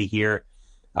it's neat to hear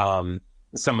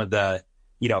some of the,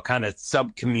 kind of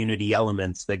sub-community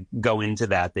elements that go into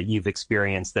that you've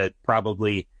experienced that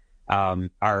probably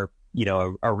are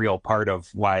a real part of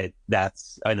why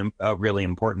that's a really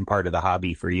important part of the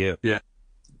hobby for you. Yeah.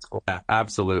 It's cool. Yeah,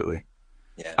 absolutely.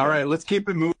 Yeah. All right, let's keep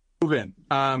it moving.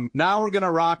 Now we're going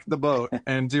to rock the boat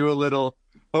and do a little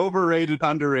overrated,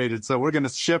 underrated. So we're going to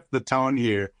shift the tone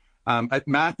here.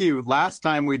 Matthew, last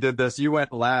time we did this, you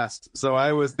went last. So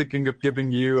I was thinking of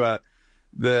giving you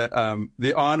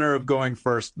the honor of going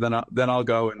first. Then I'll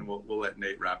go, and we'll let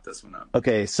Nate wrap this one up.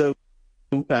 Okay, so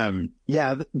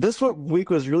this week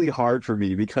was really hard for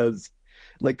me because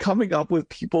like coming up with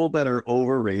people that are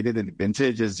overrated in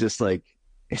vintage is just like,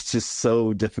 it's just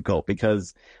so difficult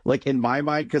because like in my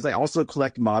mind, because I also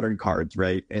collect modern cards,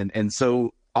 right? And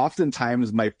so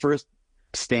oftentimes my first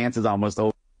stance is almost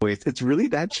always, it's really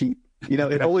that cheap.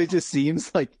 It always just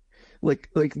seems like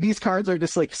these cards are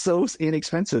just like so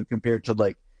inexpensive compared to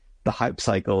like the hype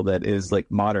cycle that is like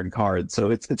modern cards.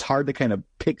 So it's hard to kind of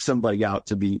pick somebody out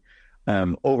to be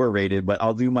overrated, but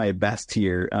I'll do my best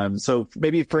here. So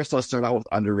maybe first I'll start out with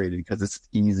underrated because it's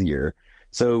easier.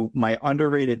 So my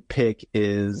underrated pick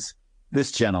is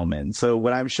this gentleman. So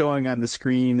what I'm showing on the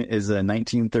screen is a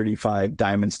 1935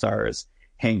 Diamond Stars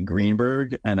Hank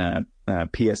Greenberg and a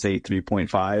PSA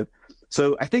 3.5.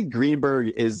 So I think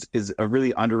Greenberg is a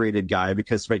really underrated guy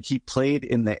because he played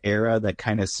in the era that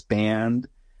kind of spanned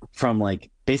from like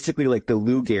basically like the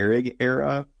Lou Gehrig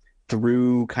era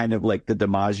through kind of like the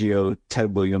DiMaggio,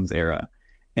 Ted Williams era.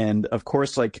 And of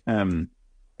course, like,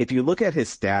 if you look at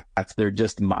his stats, they're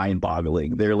just mind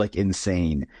boggling. They're like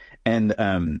insane.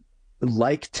 And,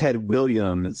 like Ted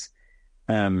Williams,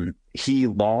 he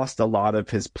lost a lot of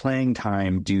his playing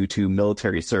time due to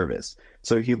military service.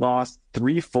 So he lost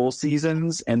 3 full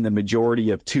seasons and the majority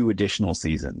of 2 additional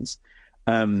seasons.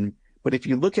 But if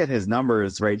you look at his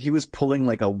numbers, right, he was pulling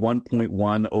like a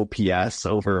 1.1 OPS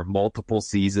over multiple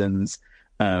seasons,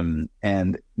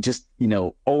 and just,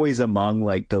 always among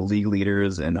like the league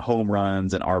leaders in home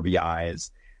runs and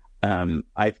RBIs.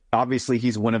 Obviously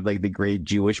he's one of like the great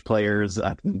Jewish players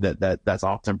that's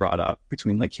often brought up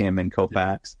between like him and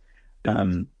Koufax.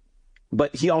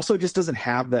 But he also just doesn't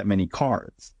have that many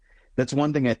cards. That's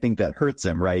one thing I think that hurts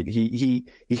him, right? He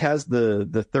has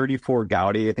the 34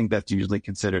 Gaudi. I think that's usually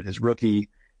considered his rookie.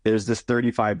 There's this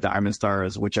 35 Diamond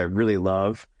Stars, which I really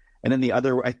love. And then the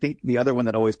other one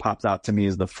that always pops out to me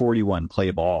is the 41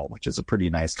 Play Ball, which is a pretty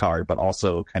nice card, but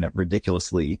also kind of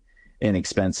ridiculously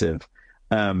inexpensive.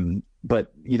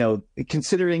 But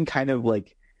considering kind of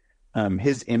like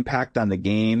his impact on the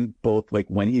game, both like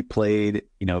when he played,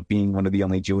 being one of the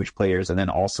only Jewish players, and then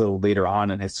also later on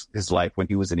in his life when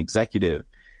he was an executive,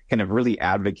 kind of really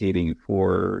advocating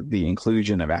for the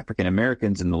inclusion of African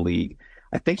Americans in the league.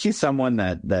 I think he's someone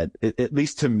that at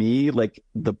least to me, like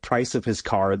the price of his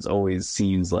cards always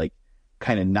seems like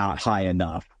kind of not high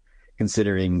enough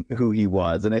considering who he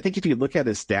was. And I think if you look at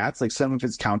his stats, like some of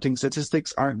his counting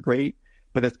statistics aren't great,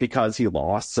 but that's because he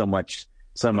lost so much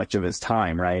of his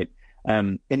time, right?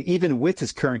 And even with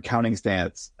his current counting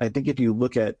stats, I think if you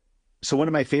look at, so one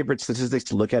of my favorite statistics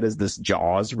to look at is this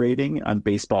JAWS rating on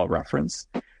Baseball Reference,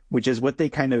 which is what they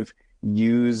kind of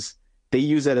use. They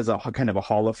use it as a kind of a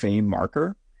Hall of Fame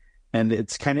marker. And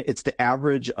it's the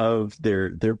average of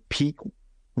their peak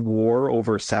WAR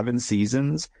over 7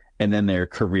 seasons and then their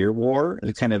career WAR.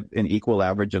 It's kind of an equal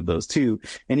average of those two.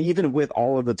 And even with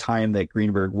all of the time that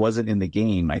Greenberg wasn't in the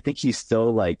game, I think he's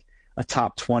still like a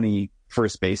top 20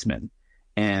 first baseman.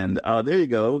 And there you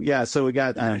go. Yeah. So we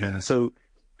got so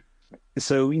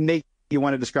Nate, you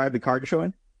want to describe the card you're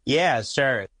showing? Yeah,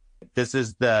 sure. This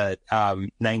is the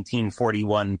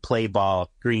 1941 Play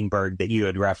Ball Greenberg that you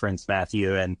had referenced,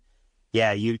 Matthew. And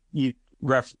yeah,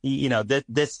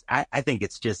 this I think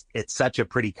it's such a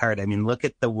pretty card. I mean, look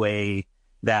at the way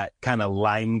that kind of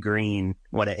lime green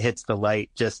when it hits the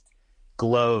light just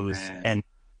glows, and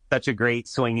such a great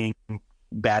swinging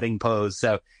batting pose.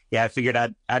 So yeah, I figured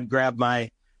I'd grab my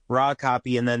raw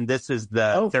copy, and then this is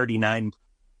the 39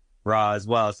 raw as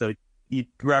well. So you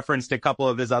referenced a couple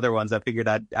of his other ones. I figured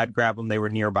I'd grab them. They were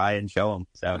nearby and show them.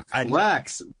 So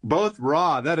Lex, both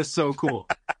raw. That is so cool.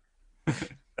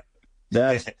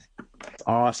 That's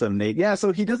awesome, Nate. Yeah,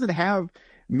 so he doesn't have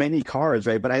many cards,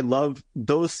 right? But I love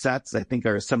those sets. I think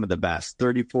are some of the best.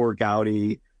 34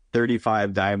 Gaudi,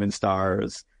 35 Diamond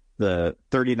Stars, the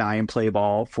 39 Play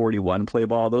Ball, 41 Play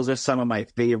Ball. Those are some of my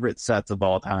favorite sets of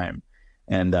all time.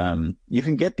 And you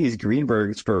can get these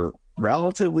Greenbergs for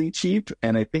relatively cheap,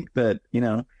 and I think that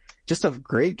just a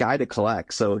great guy to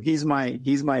collect. So he's my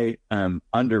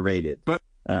underrated. But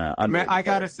I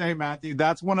gotta say, Matthew,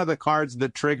 that's one of the cards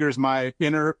that triggers my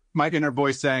inner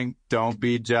voice saying, "Don't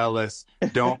be jealous,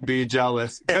 don't be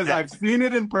jealous," because I've seen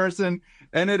it in person,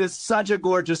 and it is such a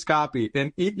gorgeous copy.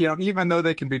 And even though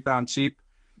they can be found cheap,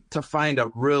 to find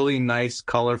a really nice,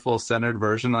 colorful, centered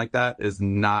version like that is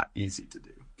not easy to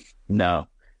do. No,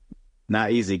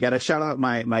 not easy. Got to shout out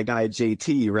my guy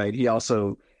JT, right?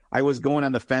 I was going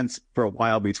on the fence for a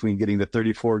while between getting the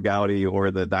 34 Gaudi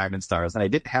or the Diamond Stars, and I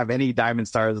didn't have any Diamond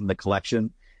Stars in the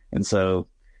collection. And so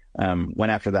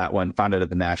went after that one, found it at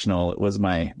the National. It was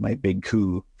my big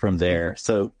coup from there.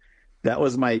 So that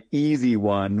was my easy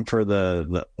one for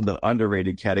the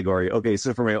underrated category. Okay,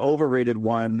 so for my overrated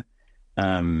one,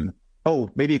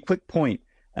 maybe a quick point.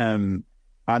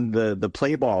 On the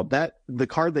play ball, the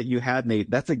card that you had,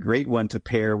 Nate, that's a great one to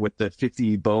pair with the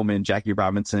 50 Bowman Jackie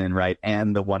Robinson, right,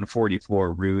 and the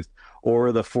 144 Ruth,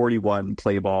 or the 41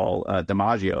 play ball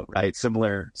DiMaggio, right?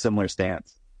 Similar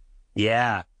stance.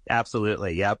 Yeah,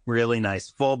 absolutely. Yep, really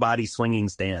nice full body swinging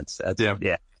stance.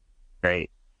 Yeah,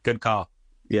 great, good call.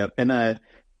 Yep, and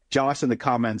Josh in the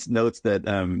comments notes that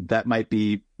that might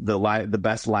be the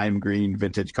best lime green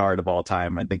vintage card of all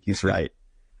time. I think he's right.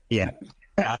 Yeah.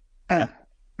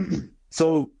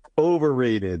 So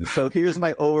overrated. So here's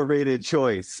my overrated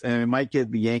choice, and it might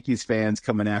get the Yankees fans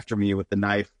coming after me with the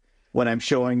knife. What I'm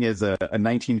showing is a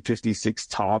 1956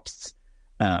 Topps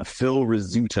Phil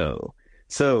Rizzuto.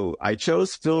 So I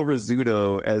chose Phil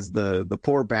Rizzuto as the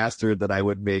poor bastard that I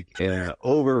would make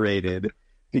overrated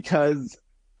because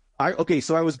I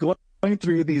was going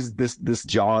through this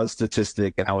Jaws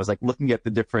statistic, and I was like looking at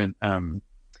the different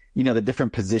the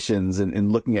different positions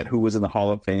and looking at who was in the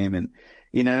Hall of Fame. And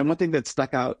one thing that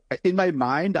stuck out in my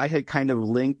mind, I had kind of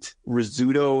linked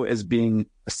Rizzuto as being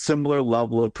a similar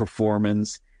level of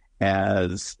performance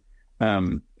as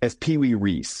Pee Wee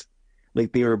Reese.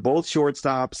 Like, they were both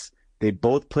shortstops. They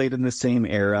both played in the same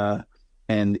era.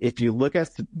 And if you look at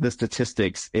the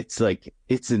statistics, it's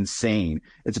insane.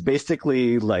 It's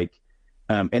basically like,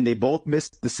 and they both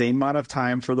missed the same amount of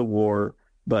time for the WAR,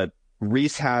 but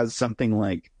Reese has something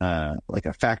like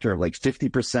a factor of like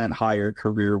 50% higher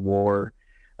career WAR.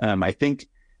 I think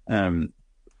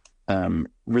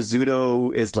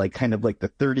Rizzuto is like kind of like the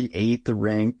 38th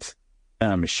ranked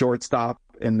shortstop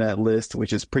in that list,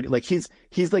 which is pretty, like, he's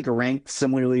like ranked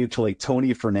similarly to like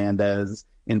Tony Fernandez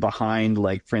and behind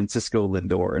like Francisco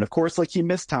Lindor. And of course, like, he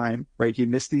missed time, right? He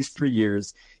missed these 3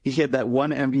 years. He hit that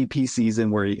one MVP season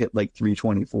where he hit like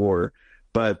 324,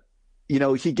 but he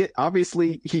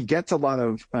gets a lot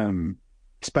of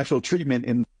special treatment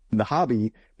in the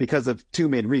hobby because of two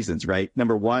main reasons, right?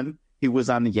 Number one, he was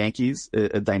on the Yankees,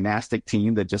 a dynastic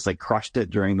team that just like crushed it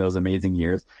during those amazing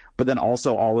years, but then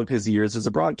also all of his years as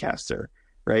a broadcaster,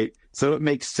 right? So it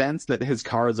makes sense that his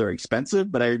cards are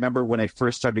expensive. But I remember when I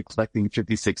first started collecting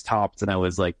 56 Topps, and I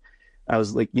was like,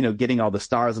 getting all the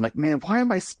stars. I'm like, man, why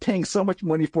am I paying so much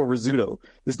money for Rizzuto?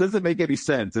 This doesn't make any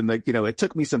sense. And it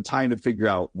took me some time to figure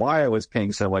out why I was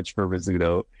paying so much for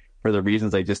Rizzuto for the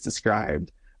reasons I just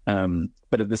described.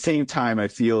 But at the same time, I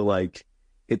feel like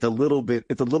it's a little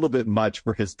bit much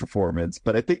for his performance.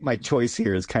 But I think my choice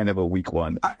here is kind of a weak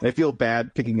one. I feel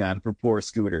bad picking on for poor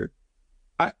Scooter.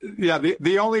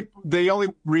 The only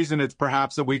reason it's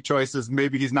perhaps a weak choice is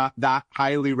maybe he's not that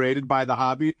highly rated by the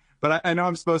hobby. But I know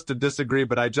I'm supposed to disagree,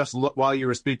 but I just while you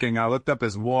were speaking, I looked up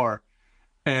his WAR,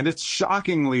 and it's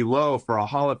shockingly low for a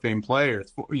Hall of Fame player.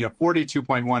 It's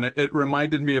 42.1. It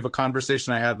reminded me of a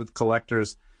conversation I had with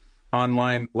collectors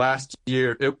online last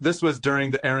year. This was during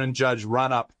the Aaron Judge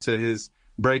run-up to his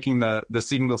breaking the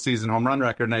single-season home run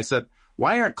record, and I said,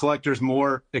 why aren't collectors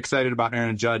more excited about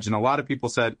Aaron Judge? And a lot of people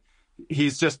said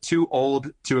he's just too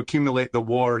old to accumulate the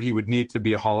WAR he would need to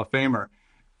be a Hall of Famer.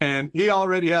 And he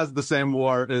already has the same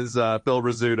WAR as Phil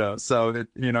Rizzuto. So it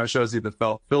shows you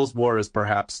that Phil's WAR is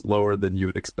perhaps lower than you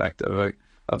would expect of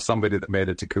somebody that made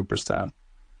it to Cooperstown.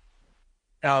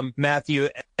 Matthew,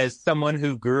 as someone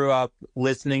who grew up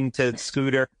listening to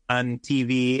Scooter on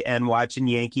TV and watching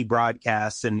Yankee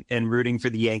broadcasts and rooting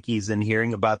for the Yankees and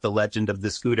hearing about the legend of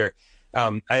the Scooter,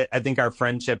 I think our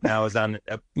friendship now is on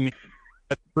a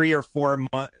 3 or 4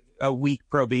 week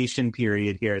probation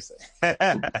period here.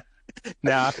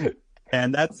 Now,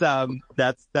 and that's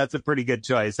a pretty good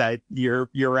choice. Your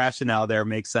rationale there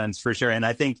makes sense for sure. And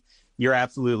I think you're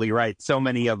absolutely right. So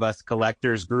many of us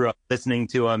collectors grew up listening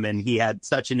to him, and he had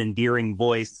such an endearing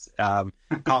voice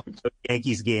calling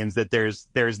Yankees games that there's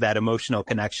that emotional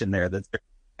connection there that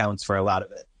counts for a lot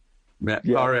of it.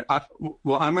 Yeah. All right.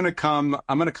 I'm gonna come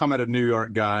at a New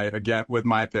York guy again with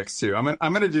my picks too. I'm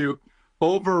gonna do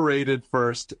overrated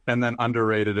first and then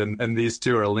underrated, and these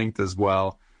two are linked as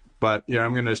well. But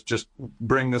I'm going to just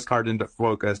bring this card into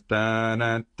focus. Joe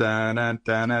Namath.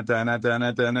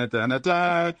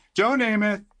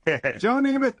 Joe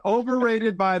Namath,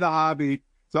 overrated by the hobby.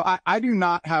 So I do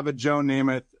not have a Joe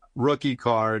Namath rookie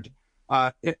card.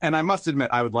 And I must admit,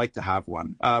 I would like to have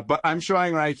one. But I'm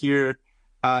showing right here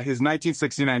his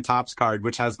 1969 Topps card,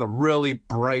 which has the really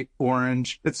bright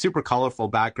orange. It's super colorful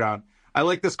background. I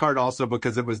like this card also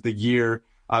because it was the year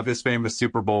of his famous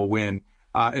Super Bowl win,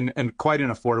 and quite an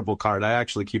affordable card. I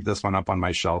actually keep this one up on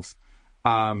my shelf.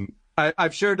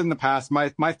 I've shared in the past,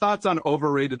 my thoughts on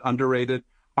overrated, underrated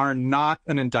are not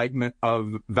an indictment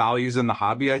of values in the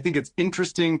hobby. I think it's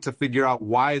interesting to figure out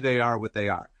why they are what they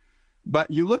are.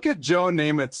 But you look at Joe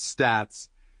Namath's stats,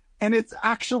 and it's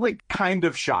actually kind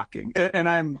of shocking. And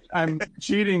I'm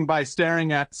cheating by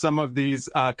staring at some of these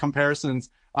comparisons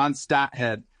on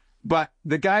StatHead. But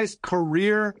the guy's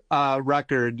career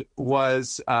record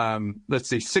was,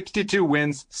 62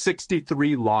 wins,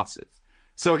 63 losses.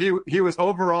 So he was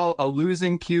overall a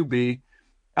losing QB.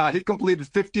 He completed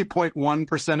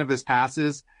 50.1% of his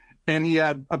passes, and he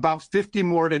had about 50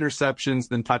 more interceptions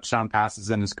than touchdown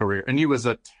passes in his career. And he was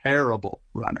a terrible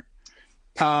runner.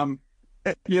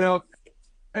 He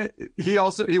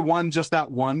won just that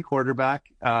one quarterback.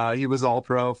 He was all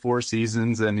pro 4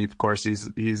 seasons. And of course he's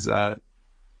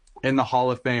in the Hall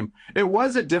of Fame. It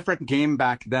was a different game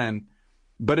back then,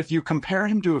 but if you compare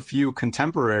him to a few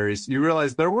contemporaries, you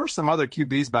realize there were some other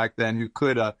QBs back then who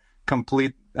could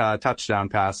complete touchdown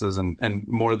passes and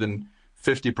more than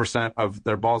 50% of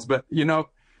their balls. But,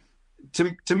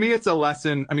 to me, it's a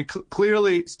lesson. I mean,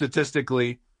 clearly,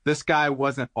 statistically, this guy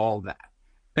wasn't all that.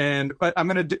 And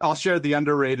I'll share the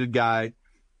underrated guy,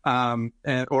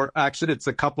 or actually it's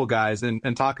a couple guys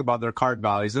and talk about their card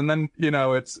values. And then,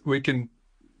 we can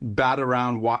bat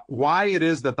around why it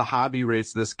is that the hobby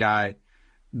rates this guy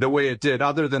the way it did,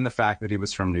 other than the fact that he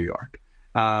was from New York.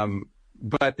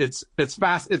 But it's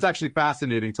actually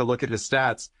fascinating to look at his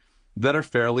stats that are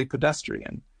fairly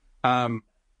pedestrian.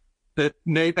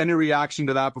 Nate, any reaction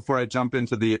to that before I jump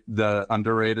into the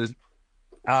underrated?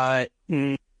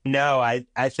 No, I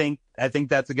think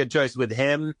that's a good choice with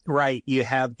him. Right. You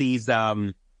have these,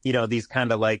 these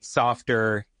kind of like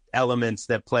softer elements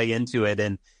that play into it.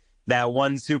 And that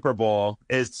one Super Bowl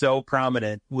is so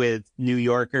prominent with New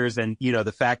Yorkers, and,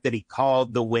 the fact that he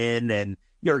called the win and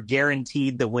you're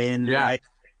guaranteed the win. Yeah. Right?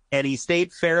 And he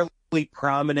stayed fairly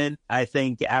prominent, I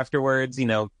think, afterwards,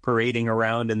 parading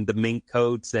around in the mink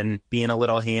coats and being a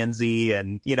little handsy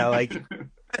and,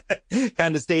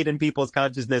 kind of stayed in people's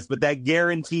consciousness. But that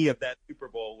guarantee of that Super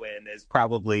Bowl win is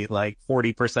probably like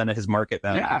 40% of his market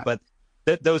value. Yeah. But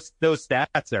those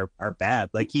stats are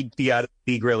bad. Like, he'd be out of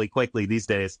the league really quickly these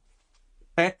days.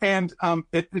 And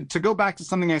to go back to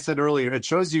something I said earlier, it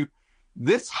shows you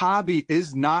this hobby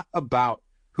is not about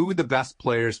who the best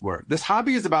players were. This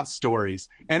hobby is about stories,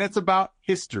 and it's about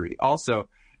history also.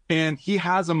 And he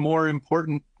has a more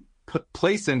important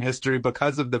place in history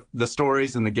because of the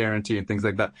stories and the guarantee and things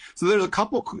like that. So there's a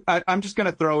couple, I'm just going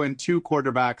to throw in 2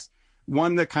 quarterbacks,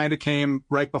 one that kind of came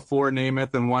right before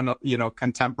Namath and one,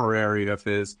 contemporary of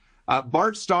his.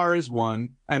 Bart Starr is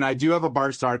one, and I do have a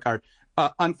Bart Starr card.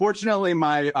 Unfortunately,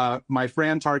 my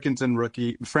Fran Tarkenton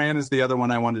rookie, Fran is the other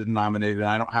one I wanted to nominate, and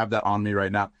I don't have that on me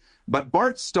right now. But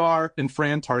Bart Starr and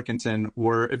Fran Tarkenton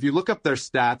were, if you look up their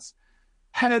stats,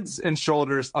 heads and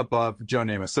shoulders above Joe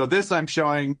Namath. So this I'm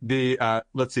showing this is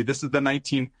the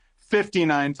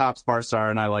 1959 Topps Bart Starr,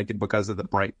 and I like it because of the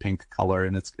bright pink color,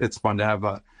 and it's fun to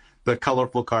have the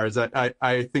colorful cards.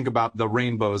 I think about the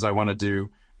rainbows I want to do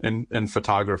in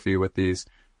photography with these.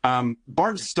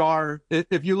 Bart Starr,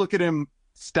 if you look at him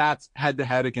stats head to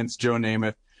head against Joe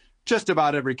Namath, just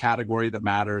about every category that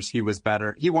matters, he was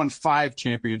better. He won 5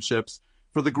 championships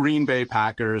for the Green Bay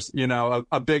Packers,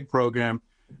 a big program.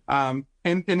 And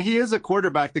he is a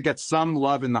quarterback that gets some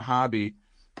love in the hobby.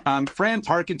 Fran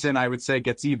Tarkenton, I would say,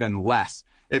 gets even less.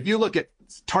 If you look at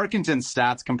Tarkenton's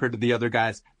stats compared to the other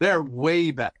guys, they're way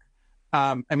better.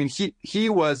 He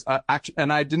was actually,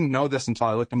 and I didn't know this until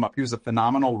I looked him up. He was a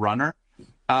phenomenal runner,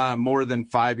 more than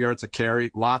 5 yards a carry,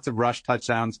 lots of rush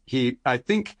touchdowns.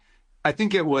 I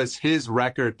think it was his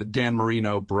record that Dan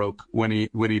Marino broke when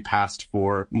he passed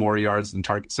for more yards than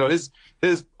target. So his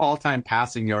all-time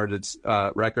passing yardage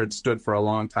record stood for a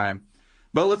long time.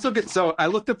 But so I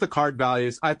looked up the card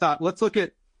values. I thought, let's look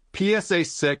at PSA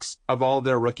 6 of all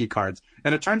their rookie cards.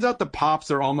 And it turns out the pops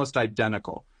are almost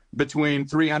identical, between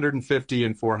 350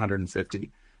 and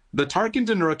 450. The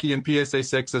Tarkenton rookie in PSA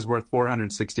 6 is worth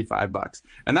 $465.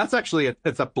 And that's actually,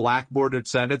 it's a black bordered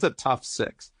set. It's a tough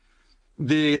 6.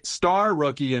 The Star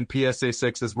rookie in PSA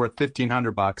 6 is worth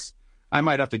 $1,500. I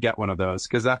might have to get one of those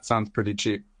because that sounds pretty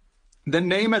cheap. The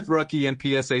Namath rookie in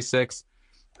PSA 6,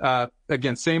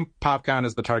 again, same pop count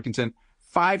as the Tarkenton,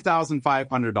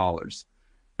 $5,500.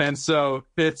 And so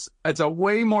it's a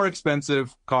way more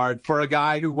expensive card for a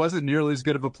guy who wasn't nearly as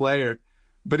good of a player.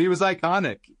 but he was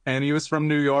iconic, and he was from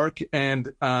New York.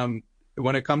 And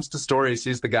when it comes to stories,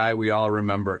 he's the guy we all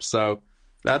remember. So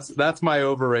that's my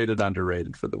overrated,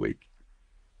 underrated for the week.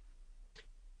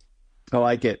 I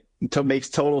like it. It makes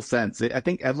total sense. I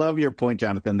think I love your point,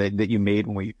 Jonathan, that you made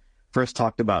when we first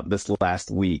talked about this last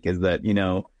week, is that,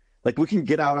 like, we can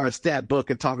get out our stat book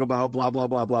and talk about blah, blah,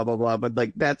 blah, blah, blah, blah, but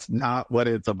like, that's not what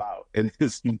it's about. It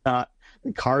is not,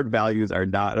 the card values are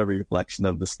not a reflection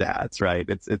of the stats, right?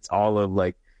 It's all of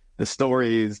like the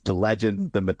stories, the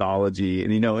legends, the mythology,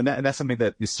 and that's something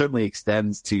that certainly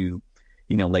extends to,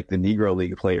 like the Negro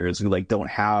League players who like don't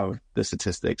have the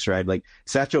statistics, right? Like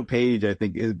Satchel Paige, I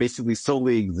think, is basically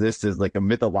solely exists as like a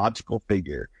mythological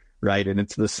figure, right? And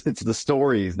it's the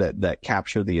stories that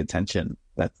capture the attention.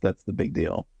 That's the big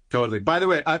deal. Totally. By the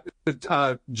way,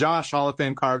 Josh, Hall of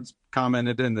Fame Cards,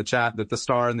 commented in the chat that the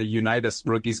Star and the Unitas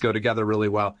rookies go together really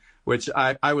well, which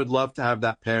I would love to have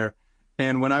that pair.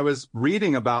 And when I was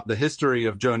reading about the history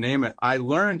of Joe Namath, I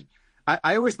learned,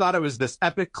 I always thought it was this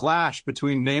epic clash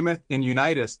between Namath and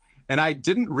Unitas. And I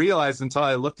didn't realize until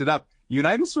I looked it up,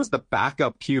 Unitas was the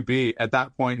backup QB at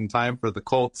that point in time for the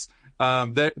Colts.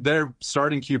 Their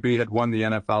starting QB had won the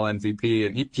NFL MVP,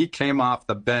 and he came off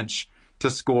the bench to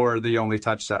score the only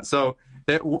touchdown. So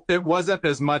it wasn't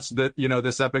as much that,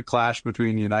 this epic clash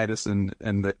between Unitas and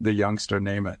the youngster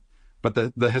Namath, but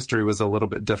the history was a little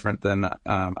bit different than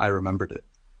I remembered it.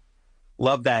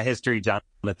 Love that history,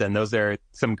 Jonathan. Those are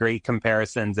some great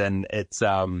comparisons, and it's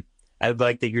I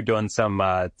like that you're doing some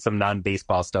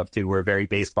non-baseball stuff too. We're very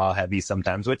baseball heavy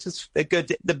sometimes, which is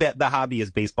good. The hobby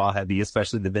is baseball heavy,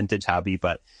 especially the vintage hobby,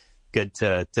 but good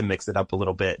to mix it up a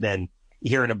little bit. And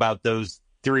hearing about those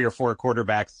 3 or 4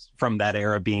 quarterbacks from that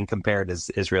era being compared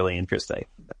is really interesting.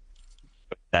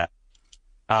 That.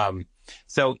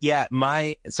 So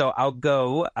I'll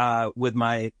go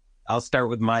I'll start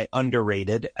with my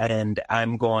underrated, and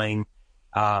I'm going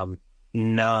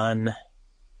non-baseball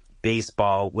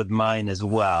with mine as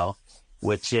well,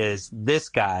 which is this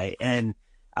guy. And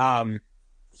I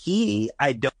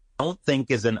don't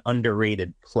think is an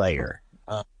underrated player.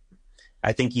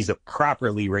 I think he's a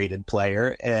properly rated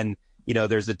player, and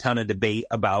there's a ton of debate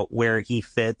about where he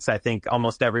fits. I think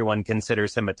almost everyone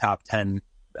considers him a top 10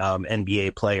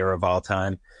 NBA player of all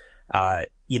time.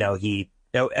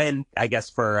 And I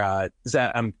guess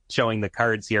I'm showing the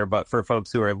cards here, but for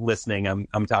folks who are listening,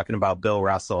 I'm talking about Bill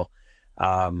Russell,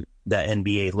 the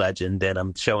NBA legend, and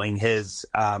I'm showing his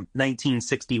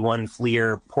 1961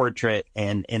 Fleer portrait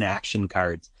and in-action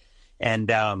cards. And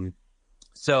I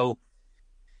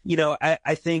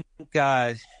think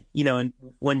and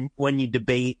when you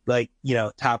debate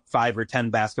top 5 or 10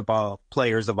 basketball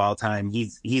players of all time,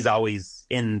 he's always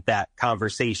in that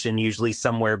conversation, usually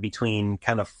somewhere between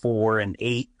kind of 4 and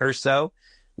 8 or so,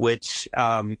 which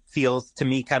feels to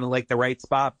me kind of like the right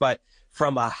spot. But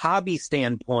from a hobby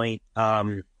standpoint,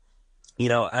 I'm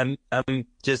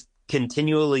just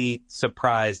continually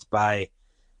surprised by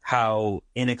how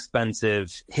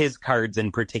inexpensive his cards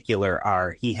in particular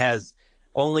are. He has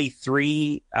only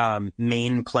 3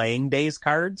 main playing days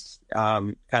cards,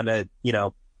 kind of,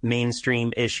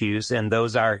 mainstream issues. And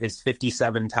those are his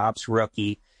 57 Topps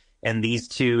rookie and these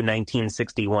 2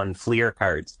 1961 Fleer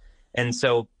cards. And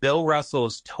so Bill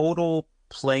Russell's total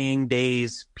playing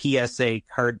days PSA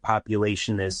card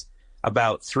population is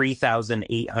about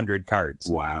 3,800 cards.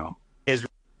 Wow. His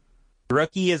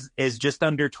rookie is just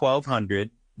under 1,200.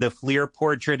 The Fleer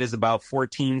portrait is about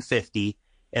 1,450.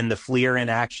 And the Fleer in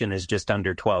action is just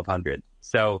under 1,200.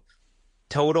 So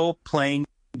total playing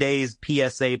days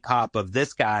PSA pop of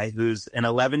this guy, who's an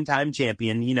 11-time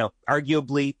champion,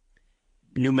 arguably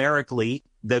numerically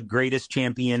the greatest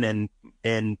champion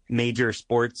in major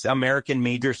sports, American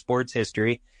major sports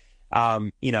history.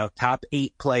 Top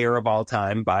 8 player of all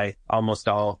time by almost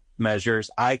all measures,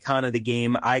 icon of the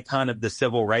game, icon of the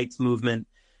civil rights movement.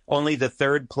 Only the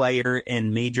 3rd player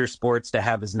in major sports to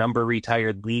have his number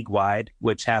retired league-wide,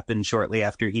 which happened shortly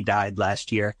after he died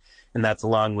last year. And that's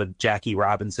along with Jackie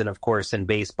Robinson, of course, in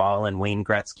baseball, and Wayne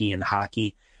Gretzky in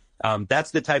hockey.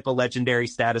 That's the type of legendary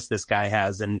status this guy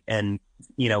has. And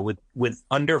with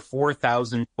under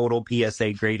 4,000 total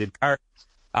PSA graded cards,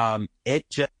 it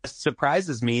just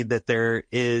surprises me that there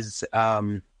is,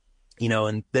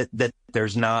 and that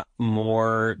there's not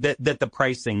more, that the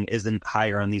pricing isn't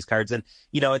higher on these cards. And,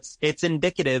 it's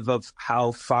indicative of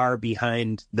how far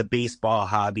behind the baseball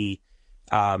hobby,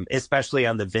 especially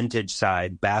on the vintage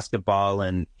side, basketball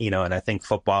and I think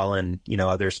football and,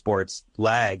 other sports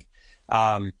lag.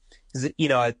 One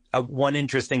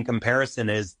interesting comparison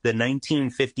is the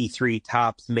 1953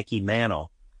 Topps Mickey Mantle.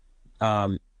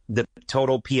 The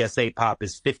total PSA pop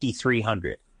is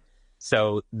 5,300.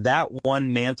 So that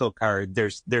one mantle card,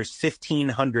 there's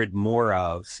 1,500 more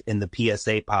of in the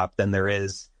PSA pop than there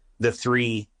is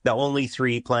the only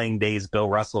 3 playing days Bill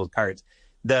Russell cards.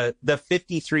 The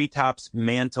 53 Topps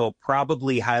mantle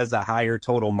probably has a higher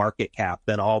total market cap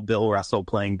than all Bill Russell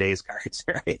playing days cards,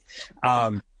 right?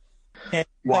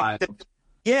 Why?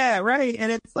 Yeah, right.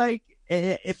 And it's like,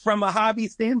 from a hobby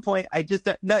standpoint, I just,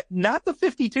 not the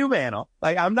 52 mantle.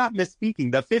 Like, I'm not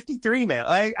misspeaking. The 53 mantle.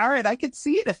 Like, all right, I could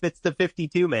see it if it's the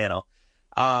 52 mantle.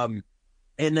 And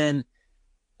then,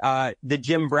 the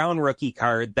Jim Brown rookie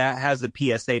card, that has a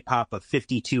PSA pop of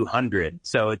 5,200.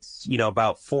 So it's,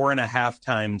 about 4.5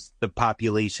 times the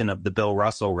population of the Bill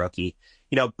Russell rookie.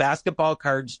 Basketball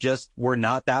cards just were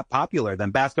not that popular.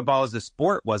 Then basketball as a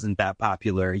sport wasn't that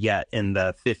popular yet in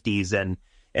the 50s and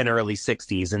early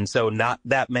 60s. And so not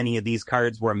that many of these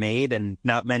cards were made and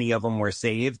not many of them were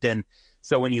saved. And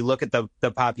so when you look at the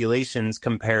populations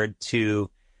compared to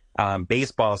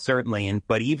baseball, certainly,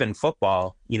 but even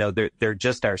football, there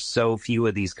just are so few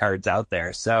of these cards out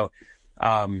there. So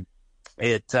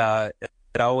it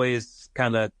always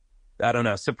kind of, I don't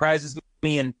know, surprises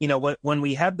me. And, when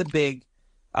we had the big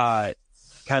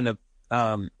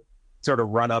sort of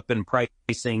run up in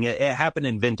pricing, it happened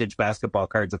in vintage basketball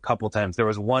cards a couple times. There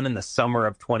was one in the summer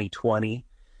of 2020,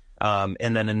 and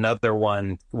then another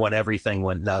one when everything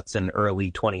went nuts in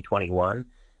early 2021.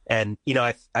 And,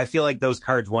 I feel like those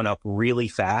cards went up really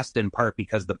fast, in part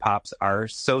because the pops are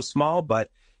so small, but,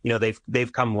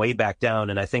 they've come way back down.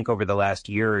 And I think over the last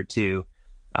year or two,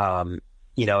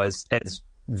 as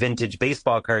vintage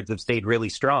baseball cards have stayed really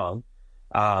strong,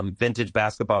 vintage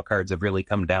basketball cards have really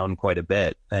come down quite a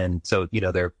bit. And so,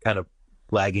 they're kind of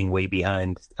lagging way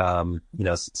behind, some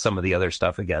of the other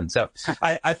stuff again. So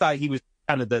I thought he was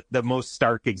kind of the most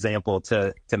stark example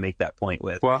to make that point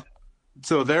with. Well,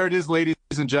 so there it is, ladies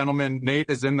and gentlemen. Nate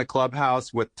is in the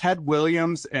clubhouse with Ted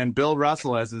Williams and Bill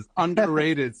Russell as his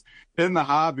underrateds in the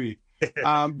hobby.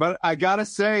 But I gotta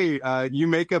say, you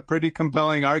make a pretty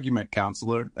compelling argument,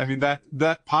 counselor. I mean,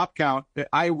 that pop count,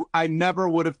 I never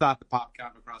would have thought the pop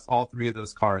count across all 3 of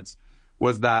those cards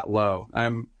was that low.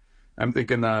 I'm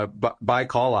thinking buy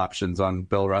call options on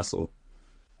Bill Russell.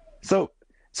 So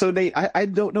Nate, I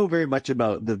don't know very much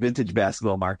about the vintage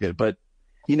basketball market, but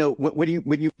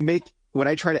when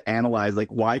I try to analyze, like,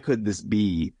 why could this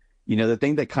be? The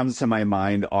thing that comes to my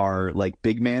mind are like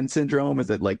big man syndrome. Is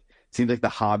that, like, seems like the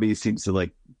hobby seems to,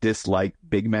 like, dislike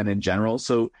big men in general.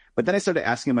 So, but then I started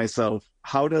asking myself,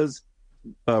 how does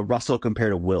Russell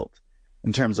compare to Wilt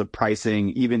in terms of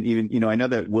pricing? Even I know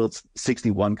that Wilt's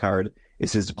 61 card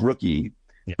is his rookie,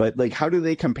 but, like, how do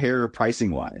they compare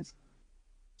pricing wise?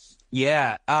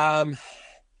 Yeah.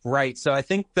 Right. So I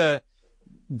think the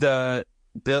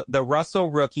Russell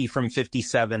rookie from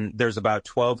 57, there's about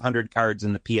 1,200 cards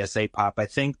in the PSA pop. I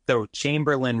think the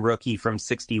Chamberlain rookie from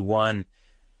 61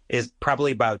 is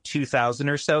probably about 2,000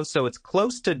 or so. So it's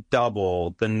close to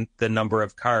double the number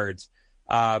of cards.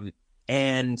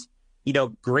 And,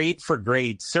 grade for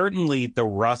grade, certainly the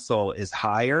Russell is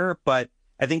higher, but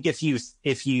I think if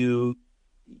you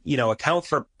account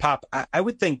for pop, I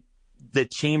would think the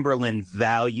Chamberlain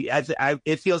value,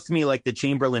 it feels to me like the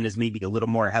Chamberlain is maybe a little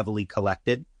more heavily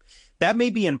collected. That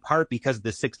may be in part because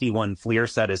the 61 Fleer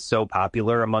set is so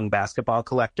popular among basketball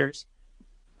collectors.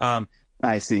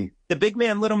 I see. The big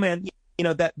man, little man,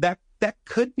 that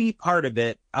could be part of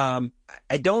it. I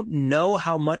don't know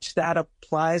how much that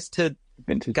applies to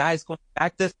vintage guys going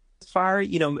back this far.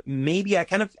 Maybe I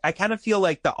kind of feel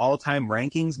like the all-time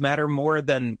rankings matter more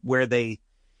than where they,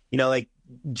 like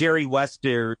Jerry West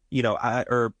or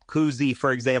Cousy,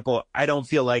 for example, I don't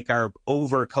feel like are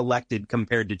over collected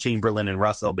compared to Chamberlain and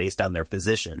Russell based on their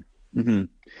position.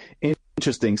 Mm-hmm.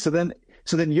 Interesting. So then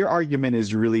your argument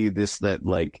is really this, that,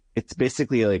 like, it's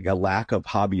basically like a lack of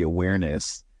hobby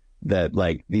awareness, that,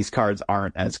 like, these cards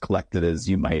aren't as collected as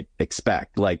you might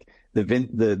expect. Like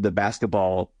the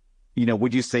basketball,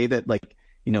 would you say that, like,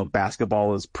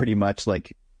 basketball is pretty much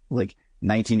like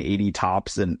 1980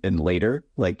 Topps and later,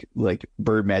 like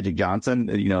Bird, Magic Johnson,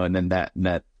 and then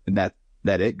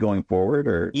that it going forward?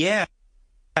 Or yeah,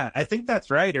 I think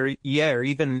that's right. Or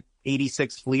even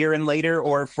 86 Fleer and later,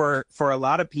 or for a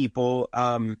lot of people,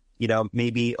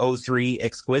 maybe 03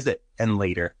 Exquisite and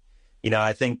later.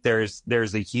 I think there's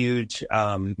a huge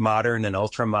modern and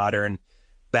ultra modern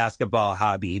basketball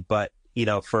hobby, but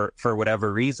for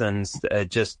whatever reasons, it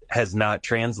just has not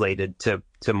translated to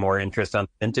more interest on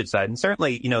the vintage side. And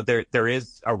certainly, there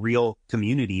is a real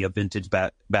community of vintage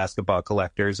basketball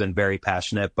collectors and very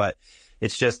passionate, but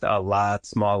it's just a lot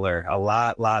smaller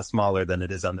than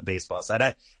it is on the baseball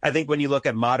side. I think when you look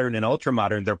at modern and ultra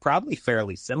modern, they're probably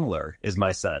fairly similar, is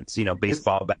my sense.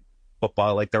 Baseball.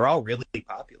 football. Like they're all really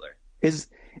popular. Is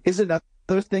another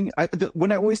thing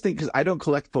when I always think, because I don't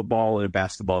collect football and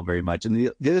basketball very much, and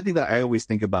the other thing that I always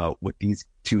think about with these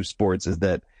two sports is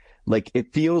that like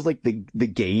it feels like the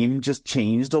game just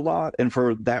changed a lot, and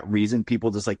for that reason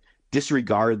people just like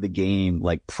disregard the game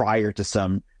like prior to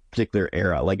some particular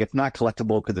era. Like it's not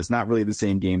collectible because it's not really the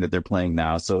same game that they're playing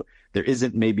now, so there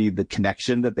isn't maybe the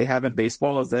connection that they have in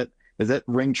baseball. Does that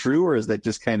ring true, or is that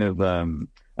just kind of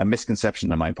a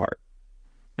misconception on my part?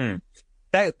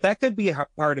 That could be a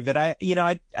part of it.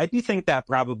 I do think that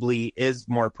probably is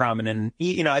more prominent.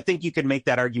 I think you could make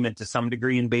that argument to some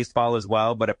degree in baseball as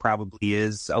well, but it probably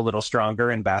is a little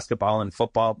stronger in basketball and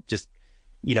football, just,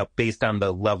 based on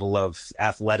the level of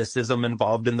athleticism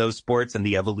involved in those sports and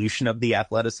the evolution of the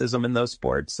athleticism in those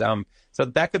sports. So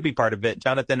that could be part of it.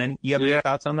 Jonathan, and you have any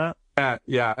thoughts on that?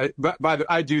 Yeah. But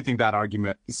I do think that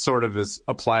argument sort of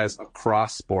applies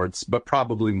across sports, but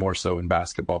probably more so in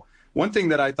basketball. One thing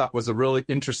that I thought was a really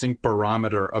interesting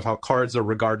barometer of how cards are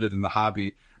regarded in the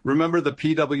hobby. Remember the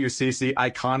PWCC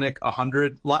Iconic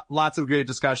 100? Lots of great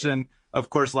discussion. Of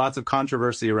course, lots of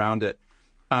controversy around it.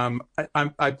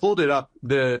 I pulled it up.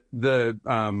 The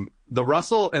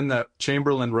Russell and the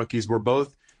Chamberlain rookies were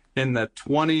both in the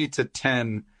 20 to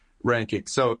 10 ranking.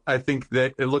 So I think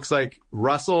that it looks like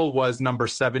Russell was number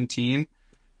 17.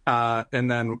 And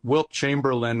then Wilt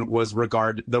Chamberlain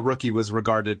the rookie was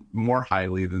regarded more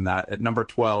highly than that at number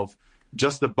 12,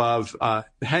 just above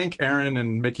Hank Aaron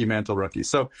and Mickey Mantle rookies.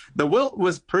 So the Wilt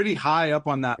was pretty high up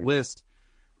on that list,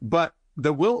 but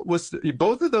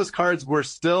both of those cards were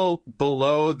still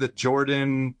below the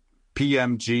Jordan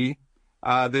PMG.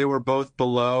 They were both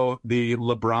below the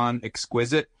LeBron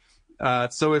Exquisite.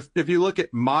 So if you look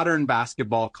at modern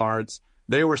basketball cards,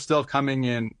 they were still coming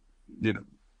in,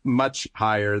 much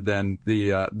higher than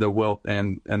the Wilt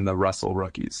and the Russell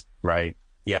rookies. Right.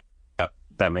 Yeah.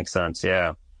 That makes sense.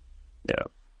 Yeah.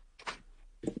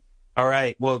 All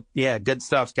right. Well, yeah, good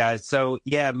stuff, guys. So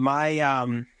yeah,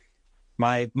 my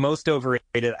most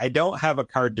overrated, I don't have a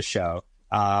card to show.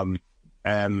 It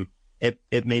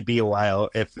may be a while,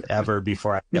 if ever,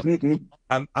 before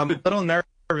I'm a little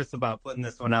nervous about putting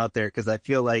this one out there because I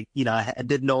feel like, I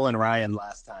did Nolan Ryan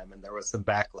last time and there was some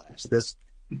backlash.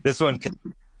 This one could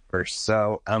first.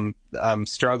 So I'm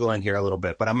struggling here a little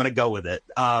bit, but I'm going to go with it.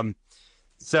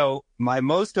 So my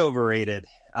most overrated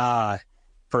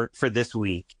for this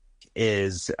week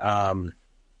is so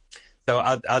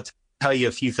I'll tell you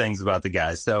a few things about the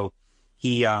guy. So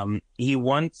he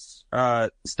once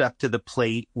stepped to the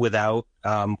plate without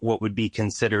what would be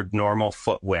considered normal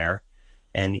footwear,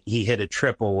 and he hit a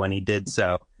triple when he did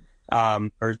so,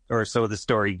 or so the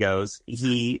story goes.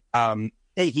 He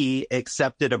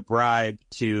accepted a bribe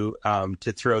to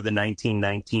throw the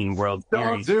 1919 World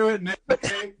Series. Don't do it, Nick.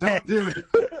 Don't do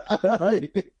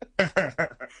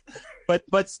it.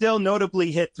 But still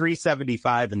notably hit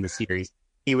 375 in the series.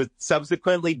 He was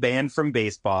subsequently banned from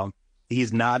baseball.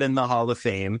 He's not in the Hall of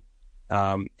Fame.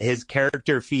 His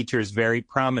character features very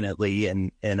prominently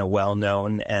in a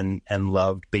well-known and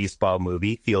loved baseball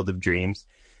movie, Field of Dreams.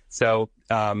 So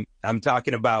I'm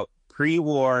talking about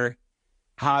pre-war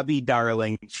hobby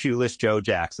darling, shoeless Joe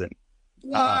Jackson.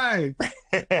 Why?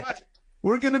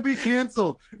 We're going to be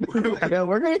canceled. Yeah,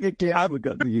 we're going to get canceled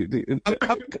because of you, dude. I'm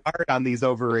hard on these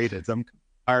overrateds.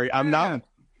 I'm not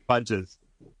bunches.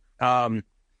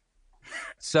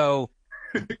 So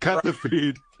cut the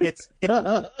feed.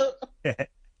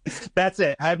 That's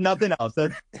it. I have nothing else.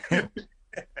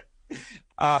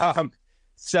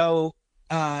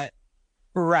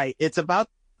 Right. It's about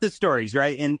the stories,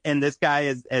 right? And this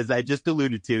guy, as I just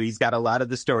alluded to, he's got a lot of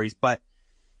the stories, but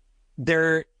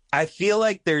I feel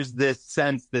like there's this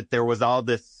sense that there was all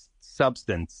this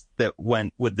substance that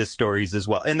went with the stories as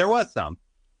well. And there was some,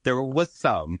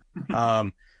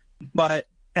 but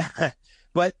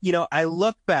I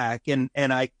look back and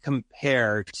I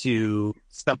compare to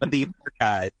some of the other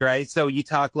guys, right? So you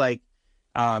talk like,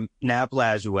 Nap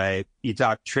Lajoie, you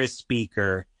talk Tris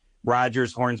Speaker,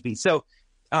 Rogers Hornsby. So,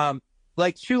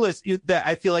 like Shoeless,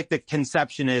 I feel like the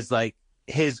conception is like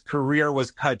his career was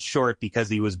cut short because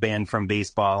he was banned from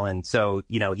baseball. And so,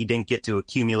 he didn't get to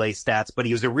accumulate stats, but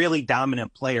he was a really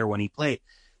dominant player when he played.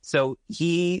 So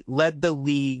he led the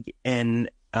league in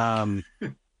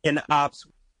ops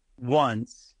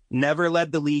once, never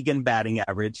led the league in batting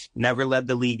average, never led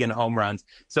the league in home runs.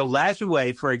 So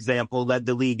Lajoie, for example, led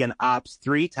the league in ops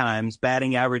 3 times,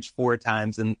 batting average 4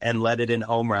 times, and led it in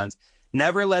home runs.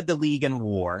 Never led the league in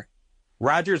WAR.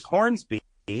 Rogers Hornsby,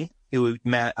 who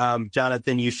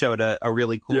Jonathan, you showed a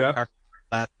really cool car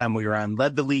last time we were on,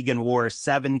 led the league in WAR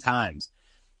 7 times.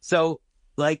 So,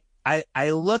 like, I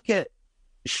look at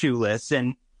Shoeless,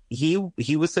 and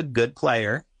he was a good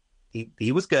player.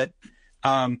 He was good.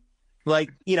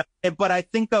 Like, you know, but I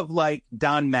think of like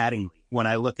Don Mattingly when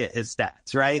I look at his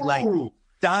stats, right? Like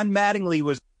Don Mattingly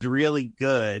was really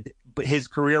good, but his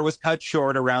career was cut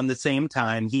short around the same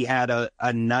time. He had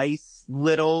a nice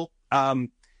little,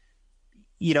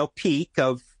 you know, peak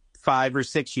of 5 or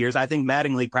 6 years. I think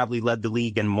Mattingly probably led the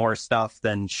league in more stuff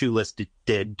than Shoeless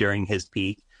did during his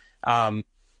peak.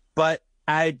 But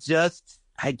I just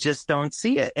don't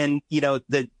see it. And, you know,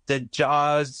 the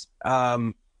Jaws,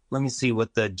 let me see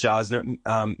what the Jaws,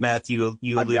 Matthew,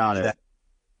 you alluded to that.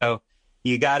 Oh,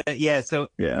 you got it. Yeah. So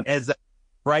as a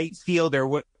right fielder,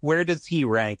 where does he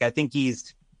rank? I think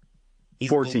he's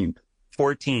 14th.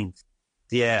 14th.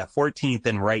 Yeah. 14th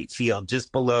in right field,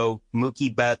 just below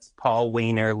Mookie Betts, Paul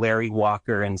Wainer, Larry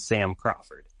Walker, and Sam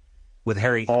Crawford with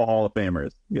Harry. All Hall of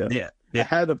Famers. Yeah.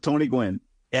 Ahead of Tony Gwynn.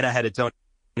 And ahead of Tony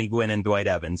Gwynn and Dwight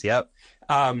Evans. Yep.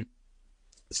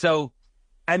 So,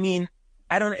 I mean,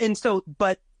 I don't, and so,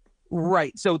 but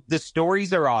right. So the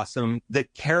stories are awesome. The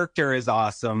character is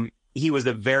awesome. He was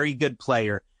a very good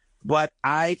player, but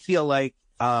I feel like,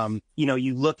 you know,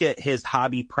 you look at his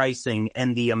hobby pricing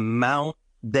and the amount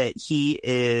that he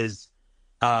is,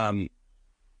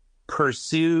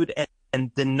 pursued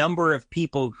and the number of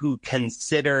people who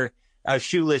consider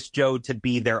Shoeless Joe to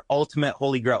be their ultimate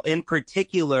holy grail, in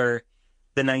particular,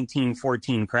 the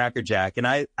 1914 Cracker Jack. And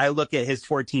I look at his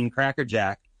 14 Cracker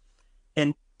Jack.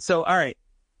 And so, all right,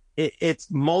 it's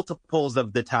multiples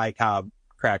of the Ty Cobb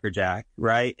Cracker Jack,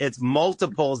 right? It's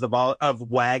multiples of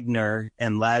Wagner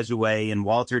and Lajoie and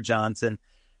Walter Johnson.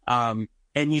 And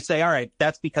you say, all right,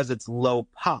 that's because it's low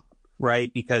pop,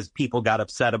 right? Because people got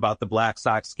upset about the Black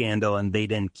Sox scandal and they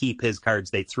didn't keep his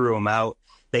cards. They threw them out.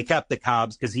 They kept the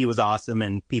Cobbs because he was awesome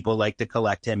and people like to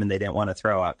collect him and they didn't want to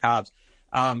throw out Cobbs.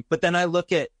 But then I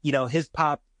look at, you know, his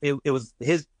pop, it was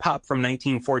his pop from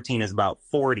 1914 is about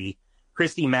 40.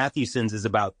 Christy Mathewson's is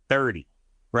about 30,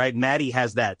 right? Maddie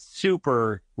has that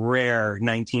super rare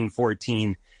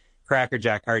 1914 Cracker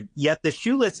Jack card. Yet the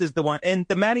Shoeless is the one, and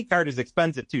the Maddie card is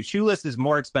expensive too. Shoeless is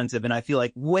more expensive and I feel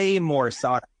like way more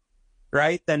sought,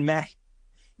 right? Than Maddie,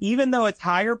 even though it's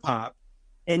higher pop.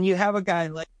 And you have a guy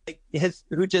like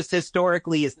who just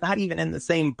historically is not even in the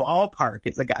same ballpark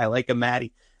as a guy like a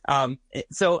Maddie.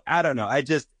 So I don't know.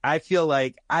 I feel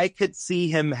like I could see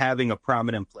him having a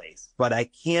prominent place, but I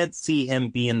can't see him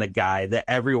being the guy that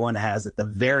everyone has at the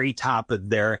very top of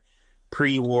their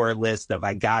pre-war list of,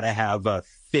 I gotta have a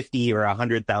 $50,000 or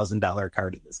 $100,000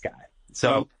 card of this guy.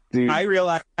 So I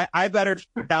realize I better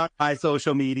shut down my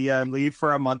social media and leave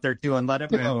for a month or two and let him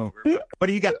go over. What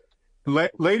do you got?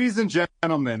 Ladies and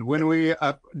gentlemen, when we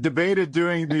debated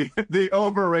doing the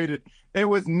overrated, it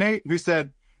was Nate who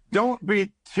said, don't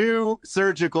be too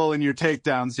surgical in your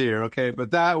takedowns here, okay?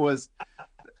 But that was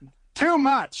too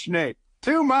much, Nate.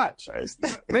 Too much.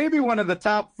 Maybe one of the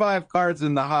top 5 cards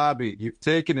in the hobby. You've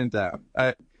taken it down.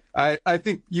 I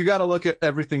think you got to look at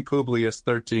everything Publius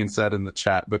 13 said in the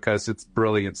chat because it's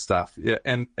brilliant stuff. Yeah,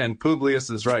 and Publius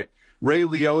is right. Ray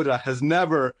Liotta has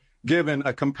never given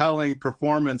a compelling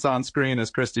performance on screen as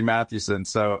Christy Mathewson.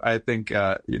 So I think,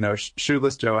 you know,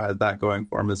 Shoeless Joe had that going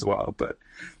for him as well. But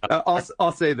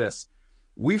I'll say this.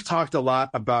 We've talked a lot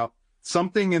about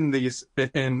something in these,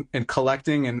 in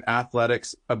collecting and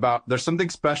athletics about, there's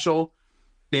something special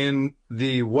in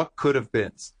the what could have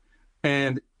beens.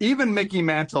 And even Mickey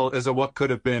Mantle is a what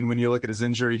could have been when you look at his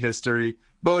injury history.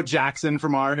 Bo Jackson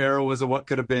from our era was a what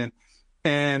could have been.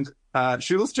 And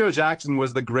Shoeless Joe Jackson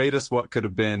was the greatest what could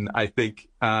have been, I think,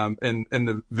 in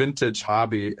the vintage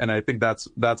hobby. And I think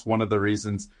that's one of the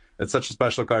reasons it's such a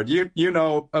special card. You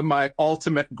know, my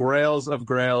ultimate grails of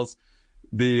grails,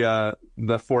 the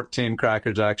 14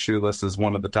 Cracker Jack Shoeless is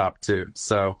one of the top 2.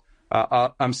 So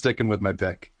I'm sticking with my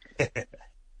pick.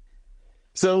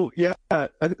 So yeah,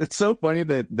 it's so funny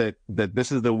that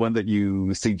this is the one that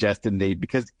you suggested, Nate,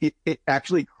 because it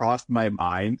actually crossed my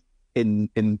mind in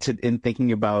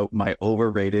thinking about my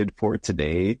overrated for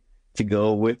today to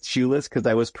go with Shoeless, because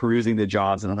I was perusing the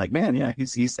Jaws and I'm like, man, yeah,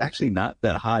 he's actually not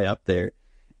that high up there.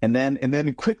 And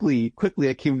then quickly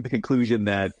I came to the conclusion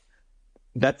that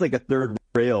that's like a third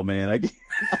rail, man. I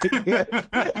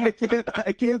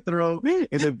can't throw in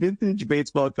a vintage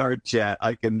baseball card chat.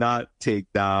 I cannot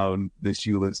take down the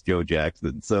Shoeless Joe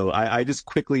Jackson. So I just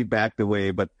quickly backed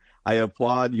away, but I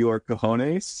applaud your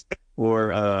cojones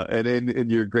for and in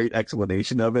your great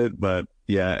explanation of it. But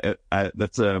yeah,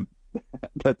 that's an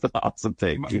awesome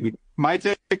take. My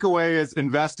takeaway is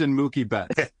invest in Mookie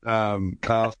Betts.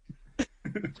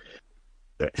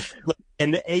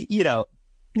 And you know,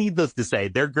 needless to say,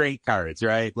 they're great cards,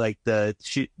 right? Like the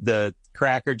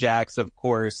Cracker Jacks, of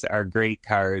course, are great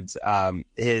cards.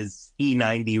 His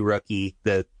E90 rookie,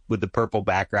 with the purple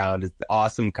background, is an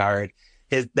awesome card.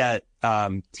 That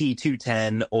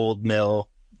T210 Old Mill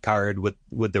card with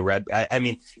the red. I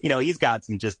mean, he's got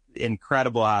some just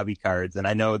incredible hobby cards, and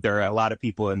I know there are a lot of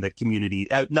people in the community.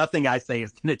 Nothing I say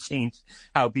is going to change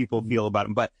how people feel about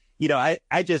him, but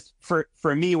I just, for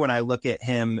me, when I look at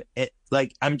him,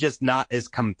 I'm just not as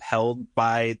compelled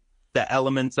by the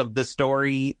elements of the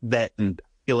story that I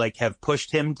feel like have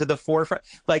pushed him to the forefront.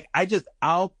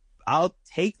 I'll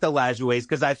take the Lajoies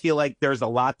because I feel like there's a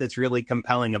lot that's really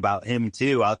compelling about him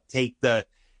too. I'll take the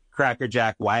Cracker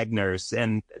Jack Wagners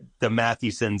and the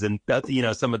Mathewsons and,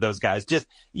 some of those guys. Just,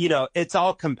 it's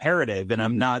all comparative. And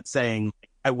I'm not saying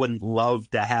I wouldn't love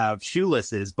to have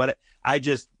Shoelesses, but I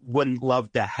just wouldn't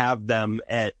love to have them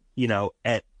at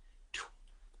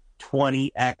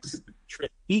 20x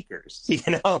speakers,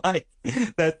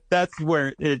 that's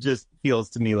where it just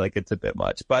feels to me like it's a bit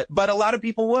much, but a lot of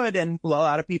people would, and a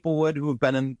lot of people would who have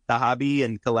been in the hobby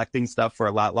and collecting stuff for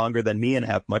a lot longer than me and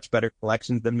have much better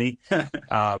collections than me.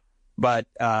 And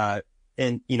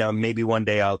maybe one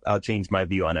day I'll change my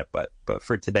view on it, but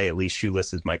for today, at least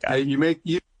Shoeless is my guy. You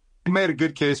made a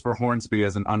good case for Hornsby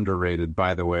as an underrated,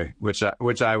 by the way, which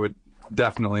I would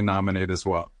definitely nominate as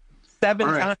well. 7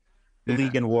 times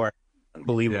League and War.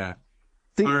 Unbelievable. Yeah.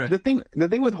 See, the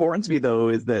thing with Hornsby though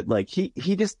is that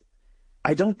he just,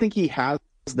 I don't think he has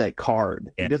that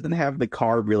card. Yeah. He doesn't have the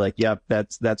card where you're like, yep,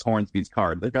 that's Hornsby's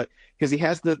card. Because he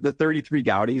has the 33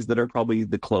 Gaudis that are probably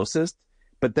the closest.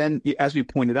 But then, as we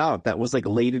pointed out, that was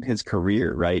late in his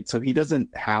career, right? So he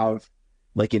doesn't have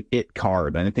an it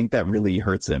card, and I think that really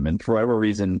hurts him. And for whatever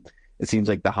reason, it seems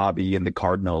like the hobby and the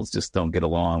Cardinals just don't get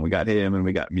along. We got him and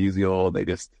we got Musial. They're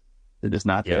just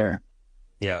not there.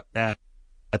 Yeah,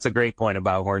 that's a great point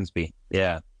about Hornsby.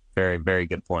 Yeah, very, very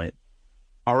good point.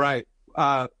 All right.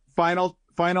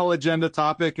 Final agenda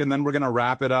topic, and then we're going to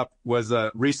wrap it up, was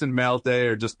a recent mail day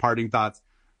or just parting thoughts.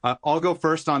 I'll go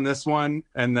first on this one,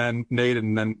 and then Nate,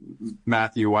 and then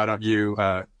Matthew, why don't you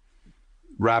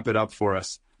wrap it up for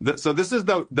us? So this is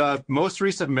the most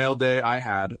recent mail day I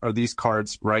had, are these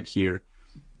cards right here.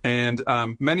 And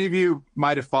many of you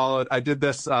might have followed. I did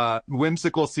this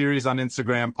whimsical series on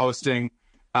Instagram posting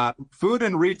food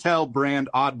and retail brand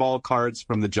oddball cards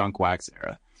from the junk wax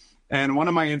era. And one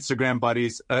of my Instagram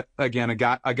buddies, again, a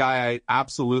guy I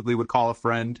absolutely would call a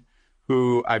friend,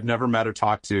 who I've never met or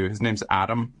talked to. His name's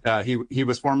Adam. He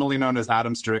was formerly known as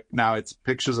Adam Strick. Now it's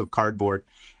Pictures of Cardboard.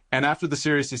 And after the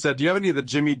series, he said, do you have any of the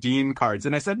Jimmy Dean cards?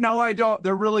 And I said, no, I don't.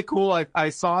 They're really cool. I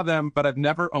saw them, but I've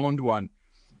never owned one.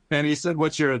 And he said,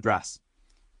 what's your address?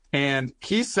 And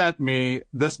he sent me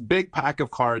this big pack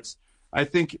of cards. I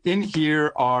think in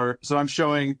here so I'm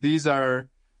showing, these are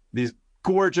these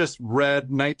gorgeous red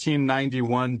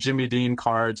 1991 Jimmy Dean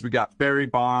cards. We got Barry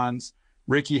Bonds,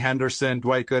 Ricky Henderson,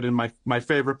 Dwight Gooden, my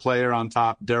favorite player on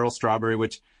top, Darryl Strawberry,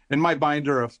 which in my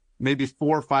binder of maybe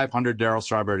 400 or 500 Darryl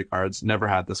Strawberry cards, never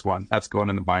had this one. That's going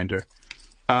in the binder.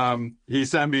 He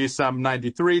sent me some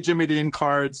 93 Jimmy Dean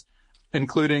cards,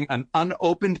 including an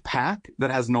unopened pack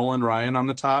that has Nolan Ryan on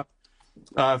the top.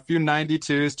 A few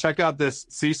 92s. Check out this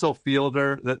Cecil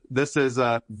Fielder. This is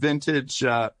a vintage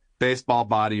baseball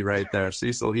body right there.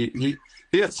 Cecil, he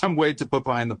had some weight to put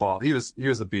behind the ball. He was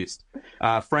a beast.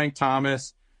 Frank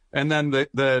Thomas, and then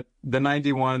the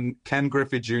 91 Ken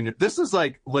Griffey Jr. This is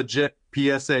legit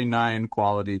PSA 9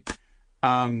 quality.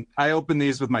 I opened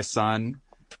these with my son.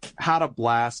 Had a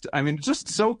blast. I mean, just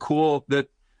so cool that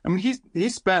he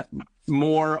spent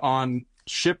more on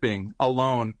shipping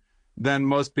alone than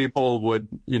most people would,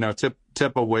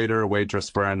 tip a waiter or waitress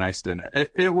for a nice dinner.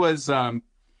 It was, and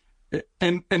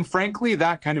frankly,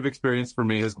 that kind of experience for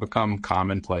me has become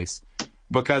commonplace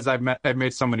because I've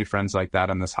made so many friends like that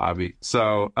in this hobby.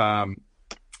 So,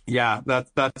 yeah,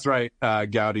 that's right,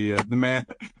 Gowdy, the man.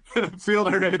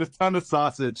 Fielder ate a ton of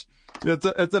sausage.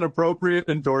 It's an appropriate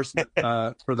endorsement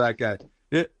for that guy.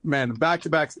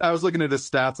 Back-to-back. I was looking at his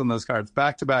stats on those cards.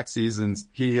 Back-to-back seasons,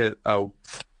 he hit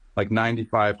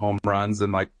 95 home runs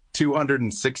and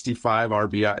 265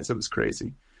 RBIs. It was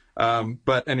crazy.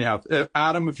 But anyhow,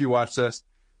 Adam, if you watch this,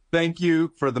 thank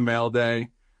you for the mail day.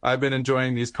 I've been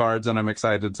enjoying these cards, and I'm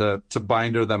excited to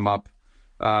binder them up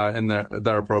in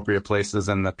their appropriate places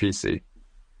in the PC.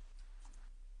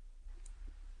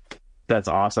 That's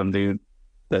awesome, dude.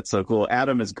 That's so cool.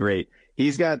 Adam is great.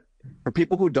 He's got, for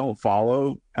people who don't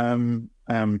follow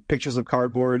Pictures of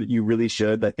Cardboard, you really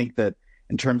should. I think that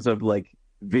in terms of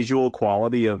visual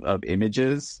quality of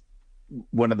images,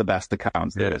 one of the best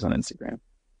accounts there is on Instagram.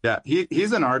 Yeah,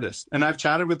 he's an artist, and I've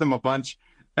chatted with him a bunch.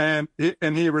 And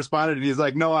he responded, and he's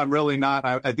like, no, I'm really not.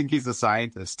 I think he's a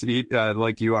scientist,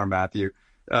 like you are, Matthew.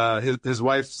 His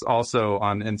wife's also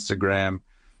on Instagram,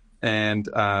 and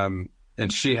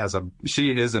she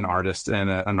is an artist and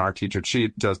an art teacher. She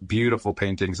does beautiful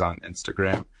paintings on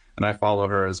Instagram, and I follow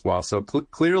her as well. So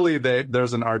clearly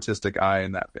there's an artistic eye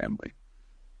in that family.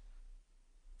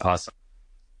 Awesome.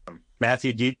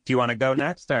 Matthew, do you want to go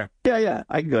next? Or? Yeah,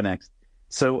 I can go next.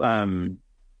 So,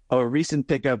 a recent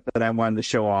pickup that I wanted to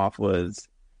show off was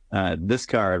this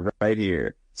card right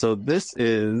here. So this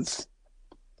is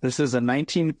a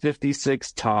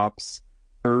 1956 Topps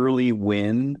Early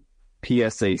Win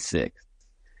PSA 6.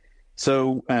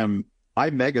 So I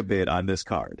mega bid on this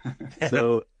card.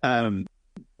 So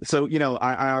you know,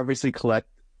 I obviously collect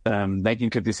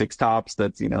 1956 Topps.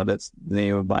 That's the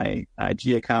name of my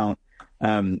IG account.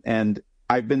 And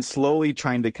I've been slowly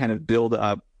trying to kind of build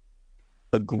up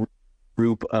a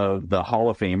group of the Hall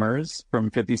of Famers from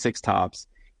 56 Topps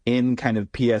in kind of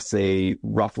PSA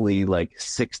roughly like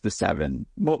 6 to 7,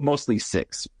 mostly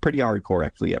 6, pretty hardcore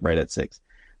actually, right at 6.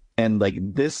 And like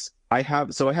this, I have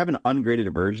an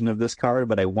ungraded version of this card,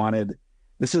 but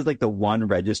this is like the one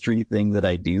registry thing that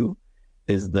I do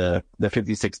is the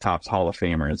 56 Topps Hall of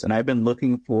Famers. And I've been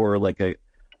looking for like a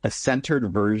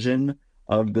centered version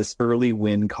of this early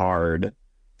win card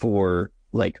for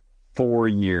like 4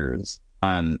 years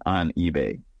on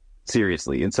eBay.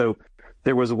 Seriously. And so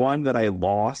there was one that I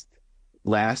lost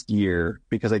last year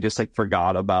because I just like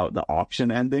forgot about the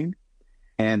auction ending.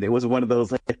 And it was one of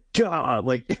those like, God,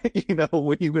 like, you know,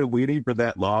 when you've been waiting for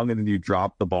that long and then you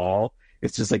drop the ball,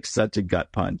 it's just like such a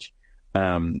gut punch.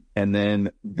 And then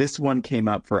this one came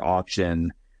up for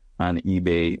auction on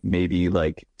eBay maybe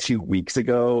like 2 weeks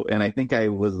ago. And I think I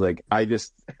was like, I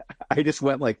just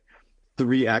went like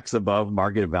 3x above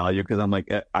market value because I'm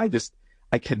like,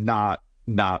 I cannot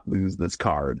not lose this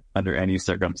card under any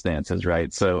circumstances,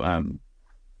 right? So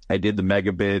I did the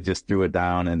mega bid, just threw it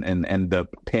down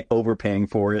and overpaying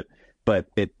for it. But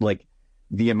it like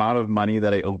the amount of money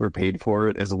that I overpaid for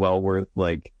it is well worth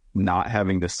like not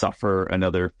having to suffer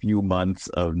another few months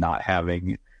of not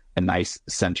having a nice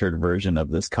centered version of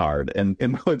this card.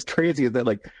 And what's crazy is that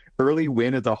like Early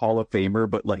Win is a Hall of Famer,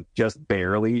 but like just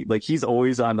barely. Like he's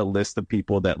always on the list of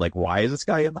people that like, why is this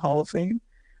guy in the Hall of Fame?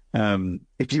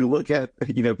 If you look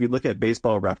at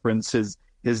Baseball Reference,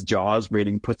 his Jaws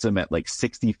rating puts him at like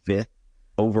 65th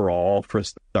overall for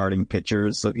starting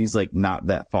pitchers. So he's like not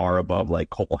that far above like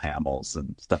Cole Hamels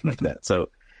and stuff like that. So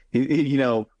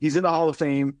he's in the Hall of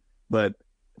Fame, but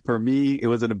for me, it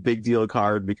wasn't a big deal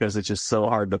card because it's just so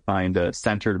hard to find a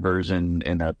centered version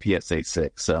in a PSA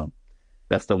 6. So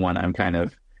that's the one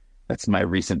that's my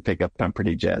recent pickup I'm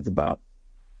pretty jazzed about.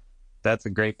 That's a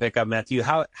great pickup, Matthew.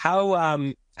 How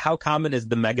common is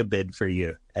the mega bid for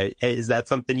you? Is that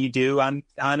something you do on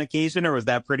occasion, or was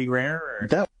that pretty rare? Or?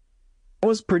 That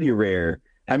was pretty rare.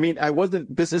 I mean, I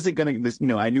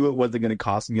knew it wasn't gonna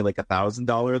cost me like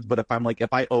 $1,000, but if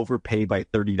I overpay by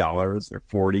 $30 or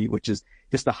 $40, which is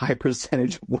just a high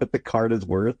percentage of what the card is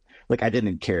worth, like I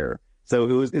didn't care.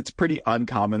 So it's pretty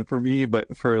uncommon for me,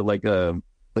 but for like a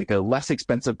less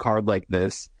expensive card like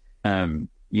this,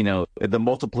 the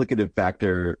multiplicative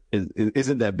factor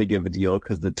isn't that big of a deal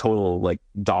because the total like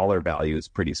dollar value is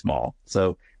pretty small.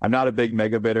 So I'm not a big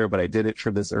mega bidder, but I did it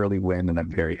for this early win and I'm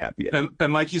very happy.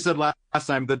 And like you said last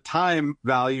time, the time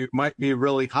value might be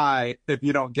really high if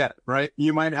you don't get it, right?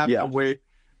 You might have to wait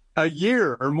a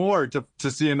year or more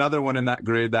to see another one in that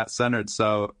grade that centered.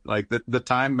 So like the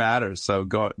time matters. So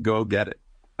go get it.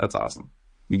 That's awesome.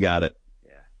 You got it.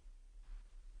 Yeah.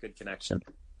 Good connection.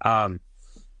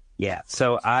 Yeah,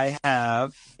 so I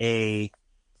have a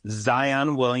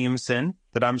Zion Williamson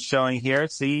that I'm showing here.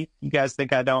 See, you guys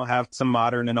think I don't have some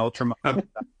modern and ultra modern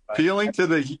stuff, appealing to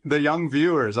the young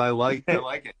viewers. I like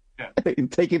it. Yeah.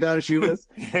 Taking down a shoe list,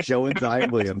 showing Zion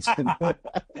Williamson.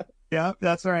 Yeah,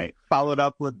 that's right. Followed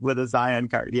up with a Zion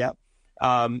card. Yep.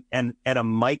 And a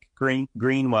Mike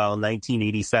Greenwell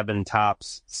 1987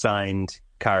 Topps signed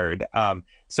card.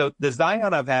 So the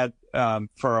Zion I've had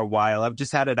for a while. I've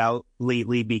just had it out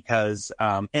lately because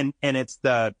and it's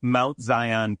the Mount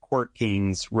Zion Court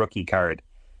Kings rookie card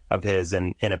of his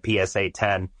in a PSA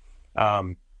 10.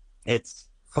 It's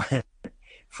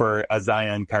for a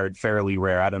Zion card fairly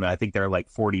rare. I don't know. I think there are like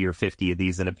 40 or 50 of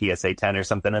these in a PSA 10 or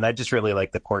something. And I just really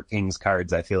like the Court Kings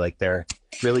cards. I feel like they're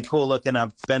really cool looking.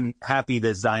 I've been happy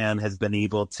that Zion has been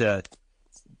able to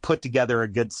put together a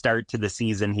good start to the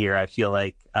season here. I feel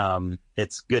like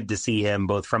it's good to see him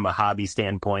both from a hobby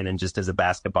standpoint and just as a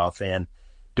basketball fan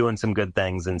doing some good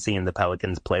things and seeing the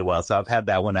Pelicans play well. So I've had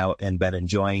that one out and been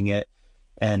enjoying it.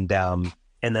 And then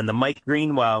the Mike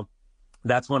Greenwell,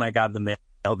 that's when I got the mail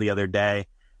the other day.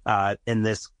 And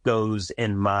this goes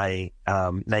in my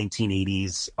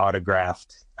 1980s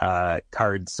autographed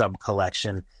card sub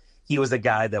collection. He was a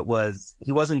guy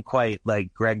he wasn't quite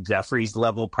like Greg Jeffries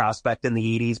level prospect in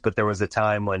the 80s, but there was a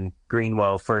time when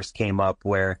Greenwell first came up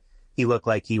where he looked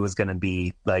like he was going to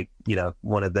be like,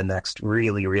 one of the next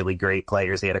really, really great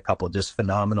players. He had a couple just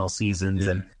phenomenal seasons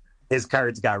and his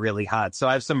cards got really hot. So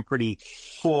I have some pretty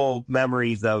cool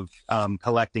memories of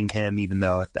collecting him, even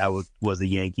though I was a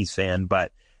Yankees fan,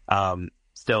 but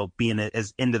still being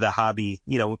as into the hobby,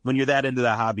 when you're that into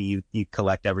the hobby, you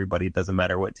collect everybody. It doesn't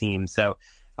matter what team. So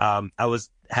I was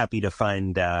happy to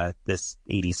find this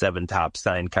 87 top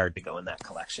signed card to go in that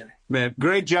collection. Man,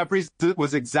 Greg Jeffries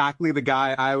was exactly the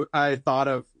guy I thought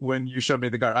of when you showed me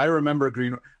the card. I remember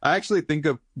Greenwell. I actually think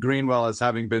of Greenwell as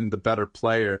having been the better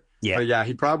player. Yeah. But yeah,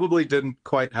 he probably didn't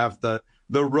quite have the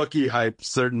rookie hype,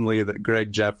 certainly, that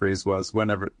Greg Jeffries was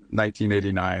whenever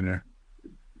 1989 or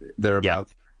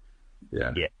thereabouts.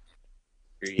 Yeah.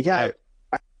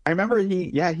 I remember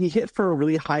he hit for a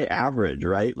really high average,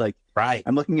 right? Like, right.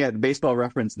 I'm looking at Baseball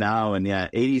Reference now, and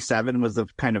 87 was the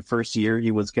kind of first year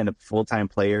he was kind of full-time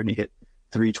player, and he hit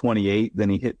 328. Then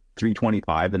he hit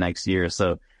 325 the next year.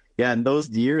 So in those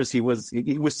years he was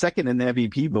second in the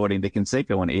MVP voting to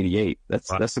Canseco in 88.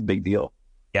 That's a big deal.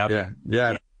 Yeah.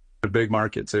 A big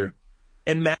market too.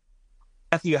 And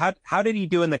Matthew, how did he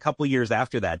do in the couple years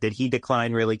after that? Did he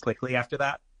decline really quickly after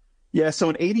that? Yeah, so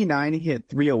in 89, he hit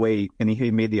 308, and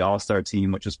he made the All-Star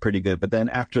team, which was pretty good. But then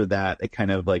after that, it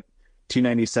kind of like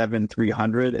 297,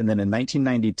 300. And then in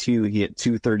 1992, he hit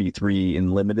 233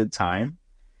 in limited time.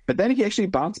 But then he actually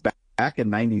bounced back in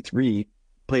 93,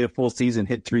 played a full season,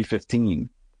 hit 315.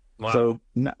 Wow. So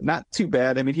not too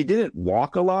bad. I mean, he didn't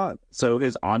walk a lot, so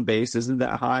his on-base isn't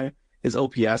that high. His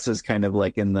OPS is kind of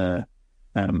like in the,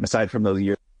 aside from those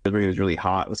years where he was really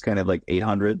hot, it was kind of like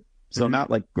 800. So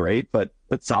not like great, but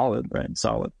solid, right?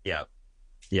 Solid. Yeah.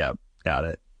 Got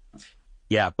it.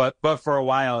 Yeah, but for a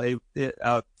while,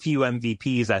 a few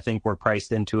MVPs I think were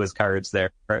priced into his cards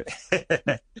there for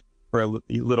a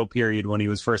little period when he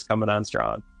was first coming on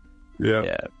strong.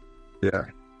 Yeah.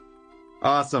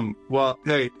 Awesome. Well,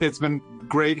 hey, it's been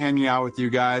great hanging out with you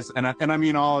guys, and I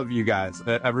mean all of you guys,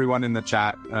 everyone in the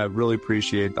chat. Really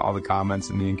appreciate all the comments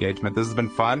and the engagement. This has been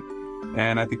fun,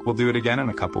 and I think we'll do it again in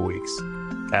a couple weeks.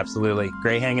 Absolutely.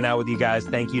 Great hanging out with you guys.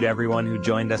 Thank you to everyone who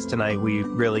joined us tonight. We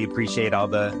really appreciate all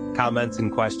the comments and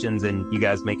questions and you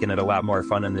guys making it a lot more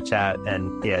fun in the chat.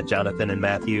 And Jonathan and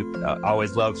Matthew,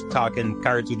 always loved talking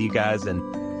cards with you guys, and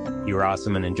you were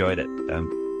awesome and enjoyed it.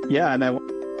 And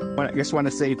I just want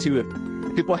to say too,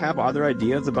 if people have other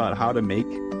ideas about how to make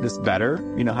this better,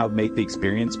 how to make the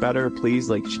experience better, please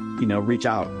reach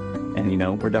out.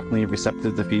 And, we're definitely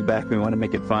receptive to feedback. We want to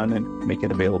make it fun and make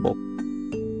it available.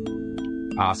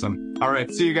 Awesome. All right.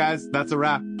 See you guys. That's a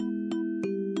wrap.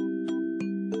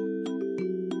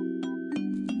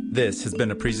 This has been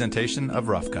a presentation of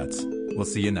Rough Cuts. We'll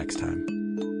see you next time.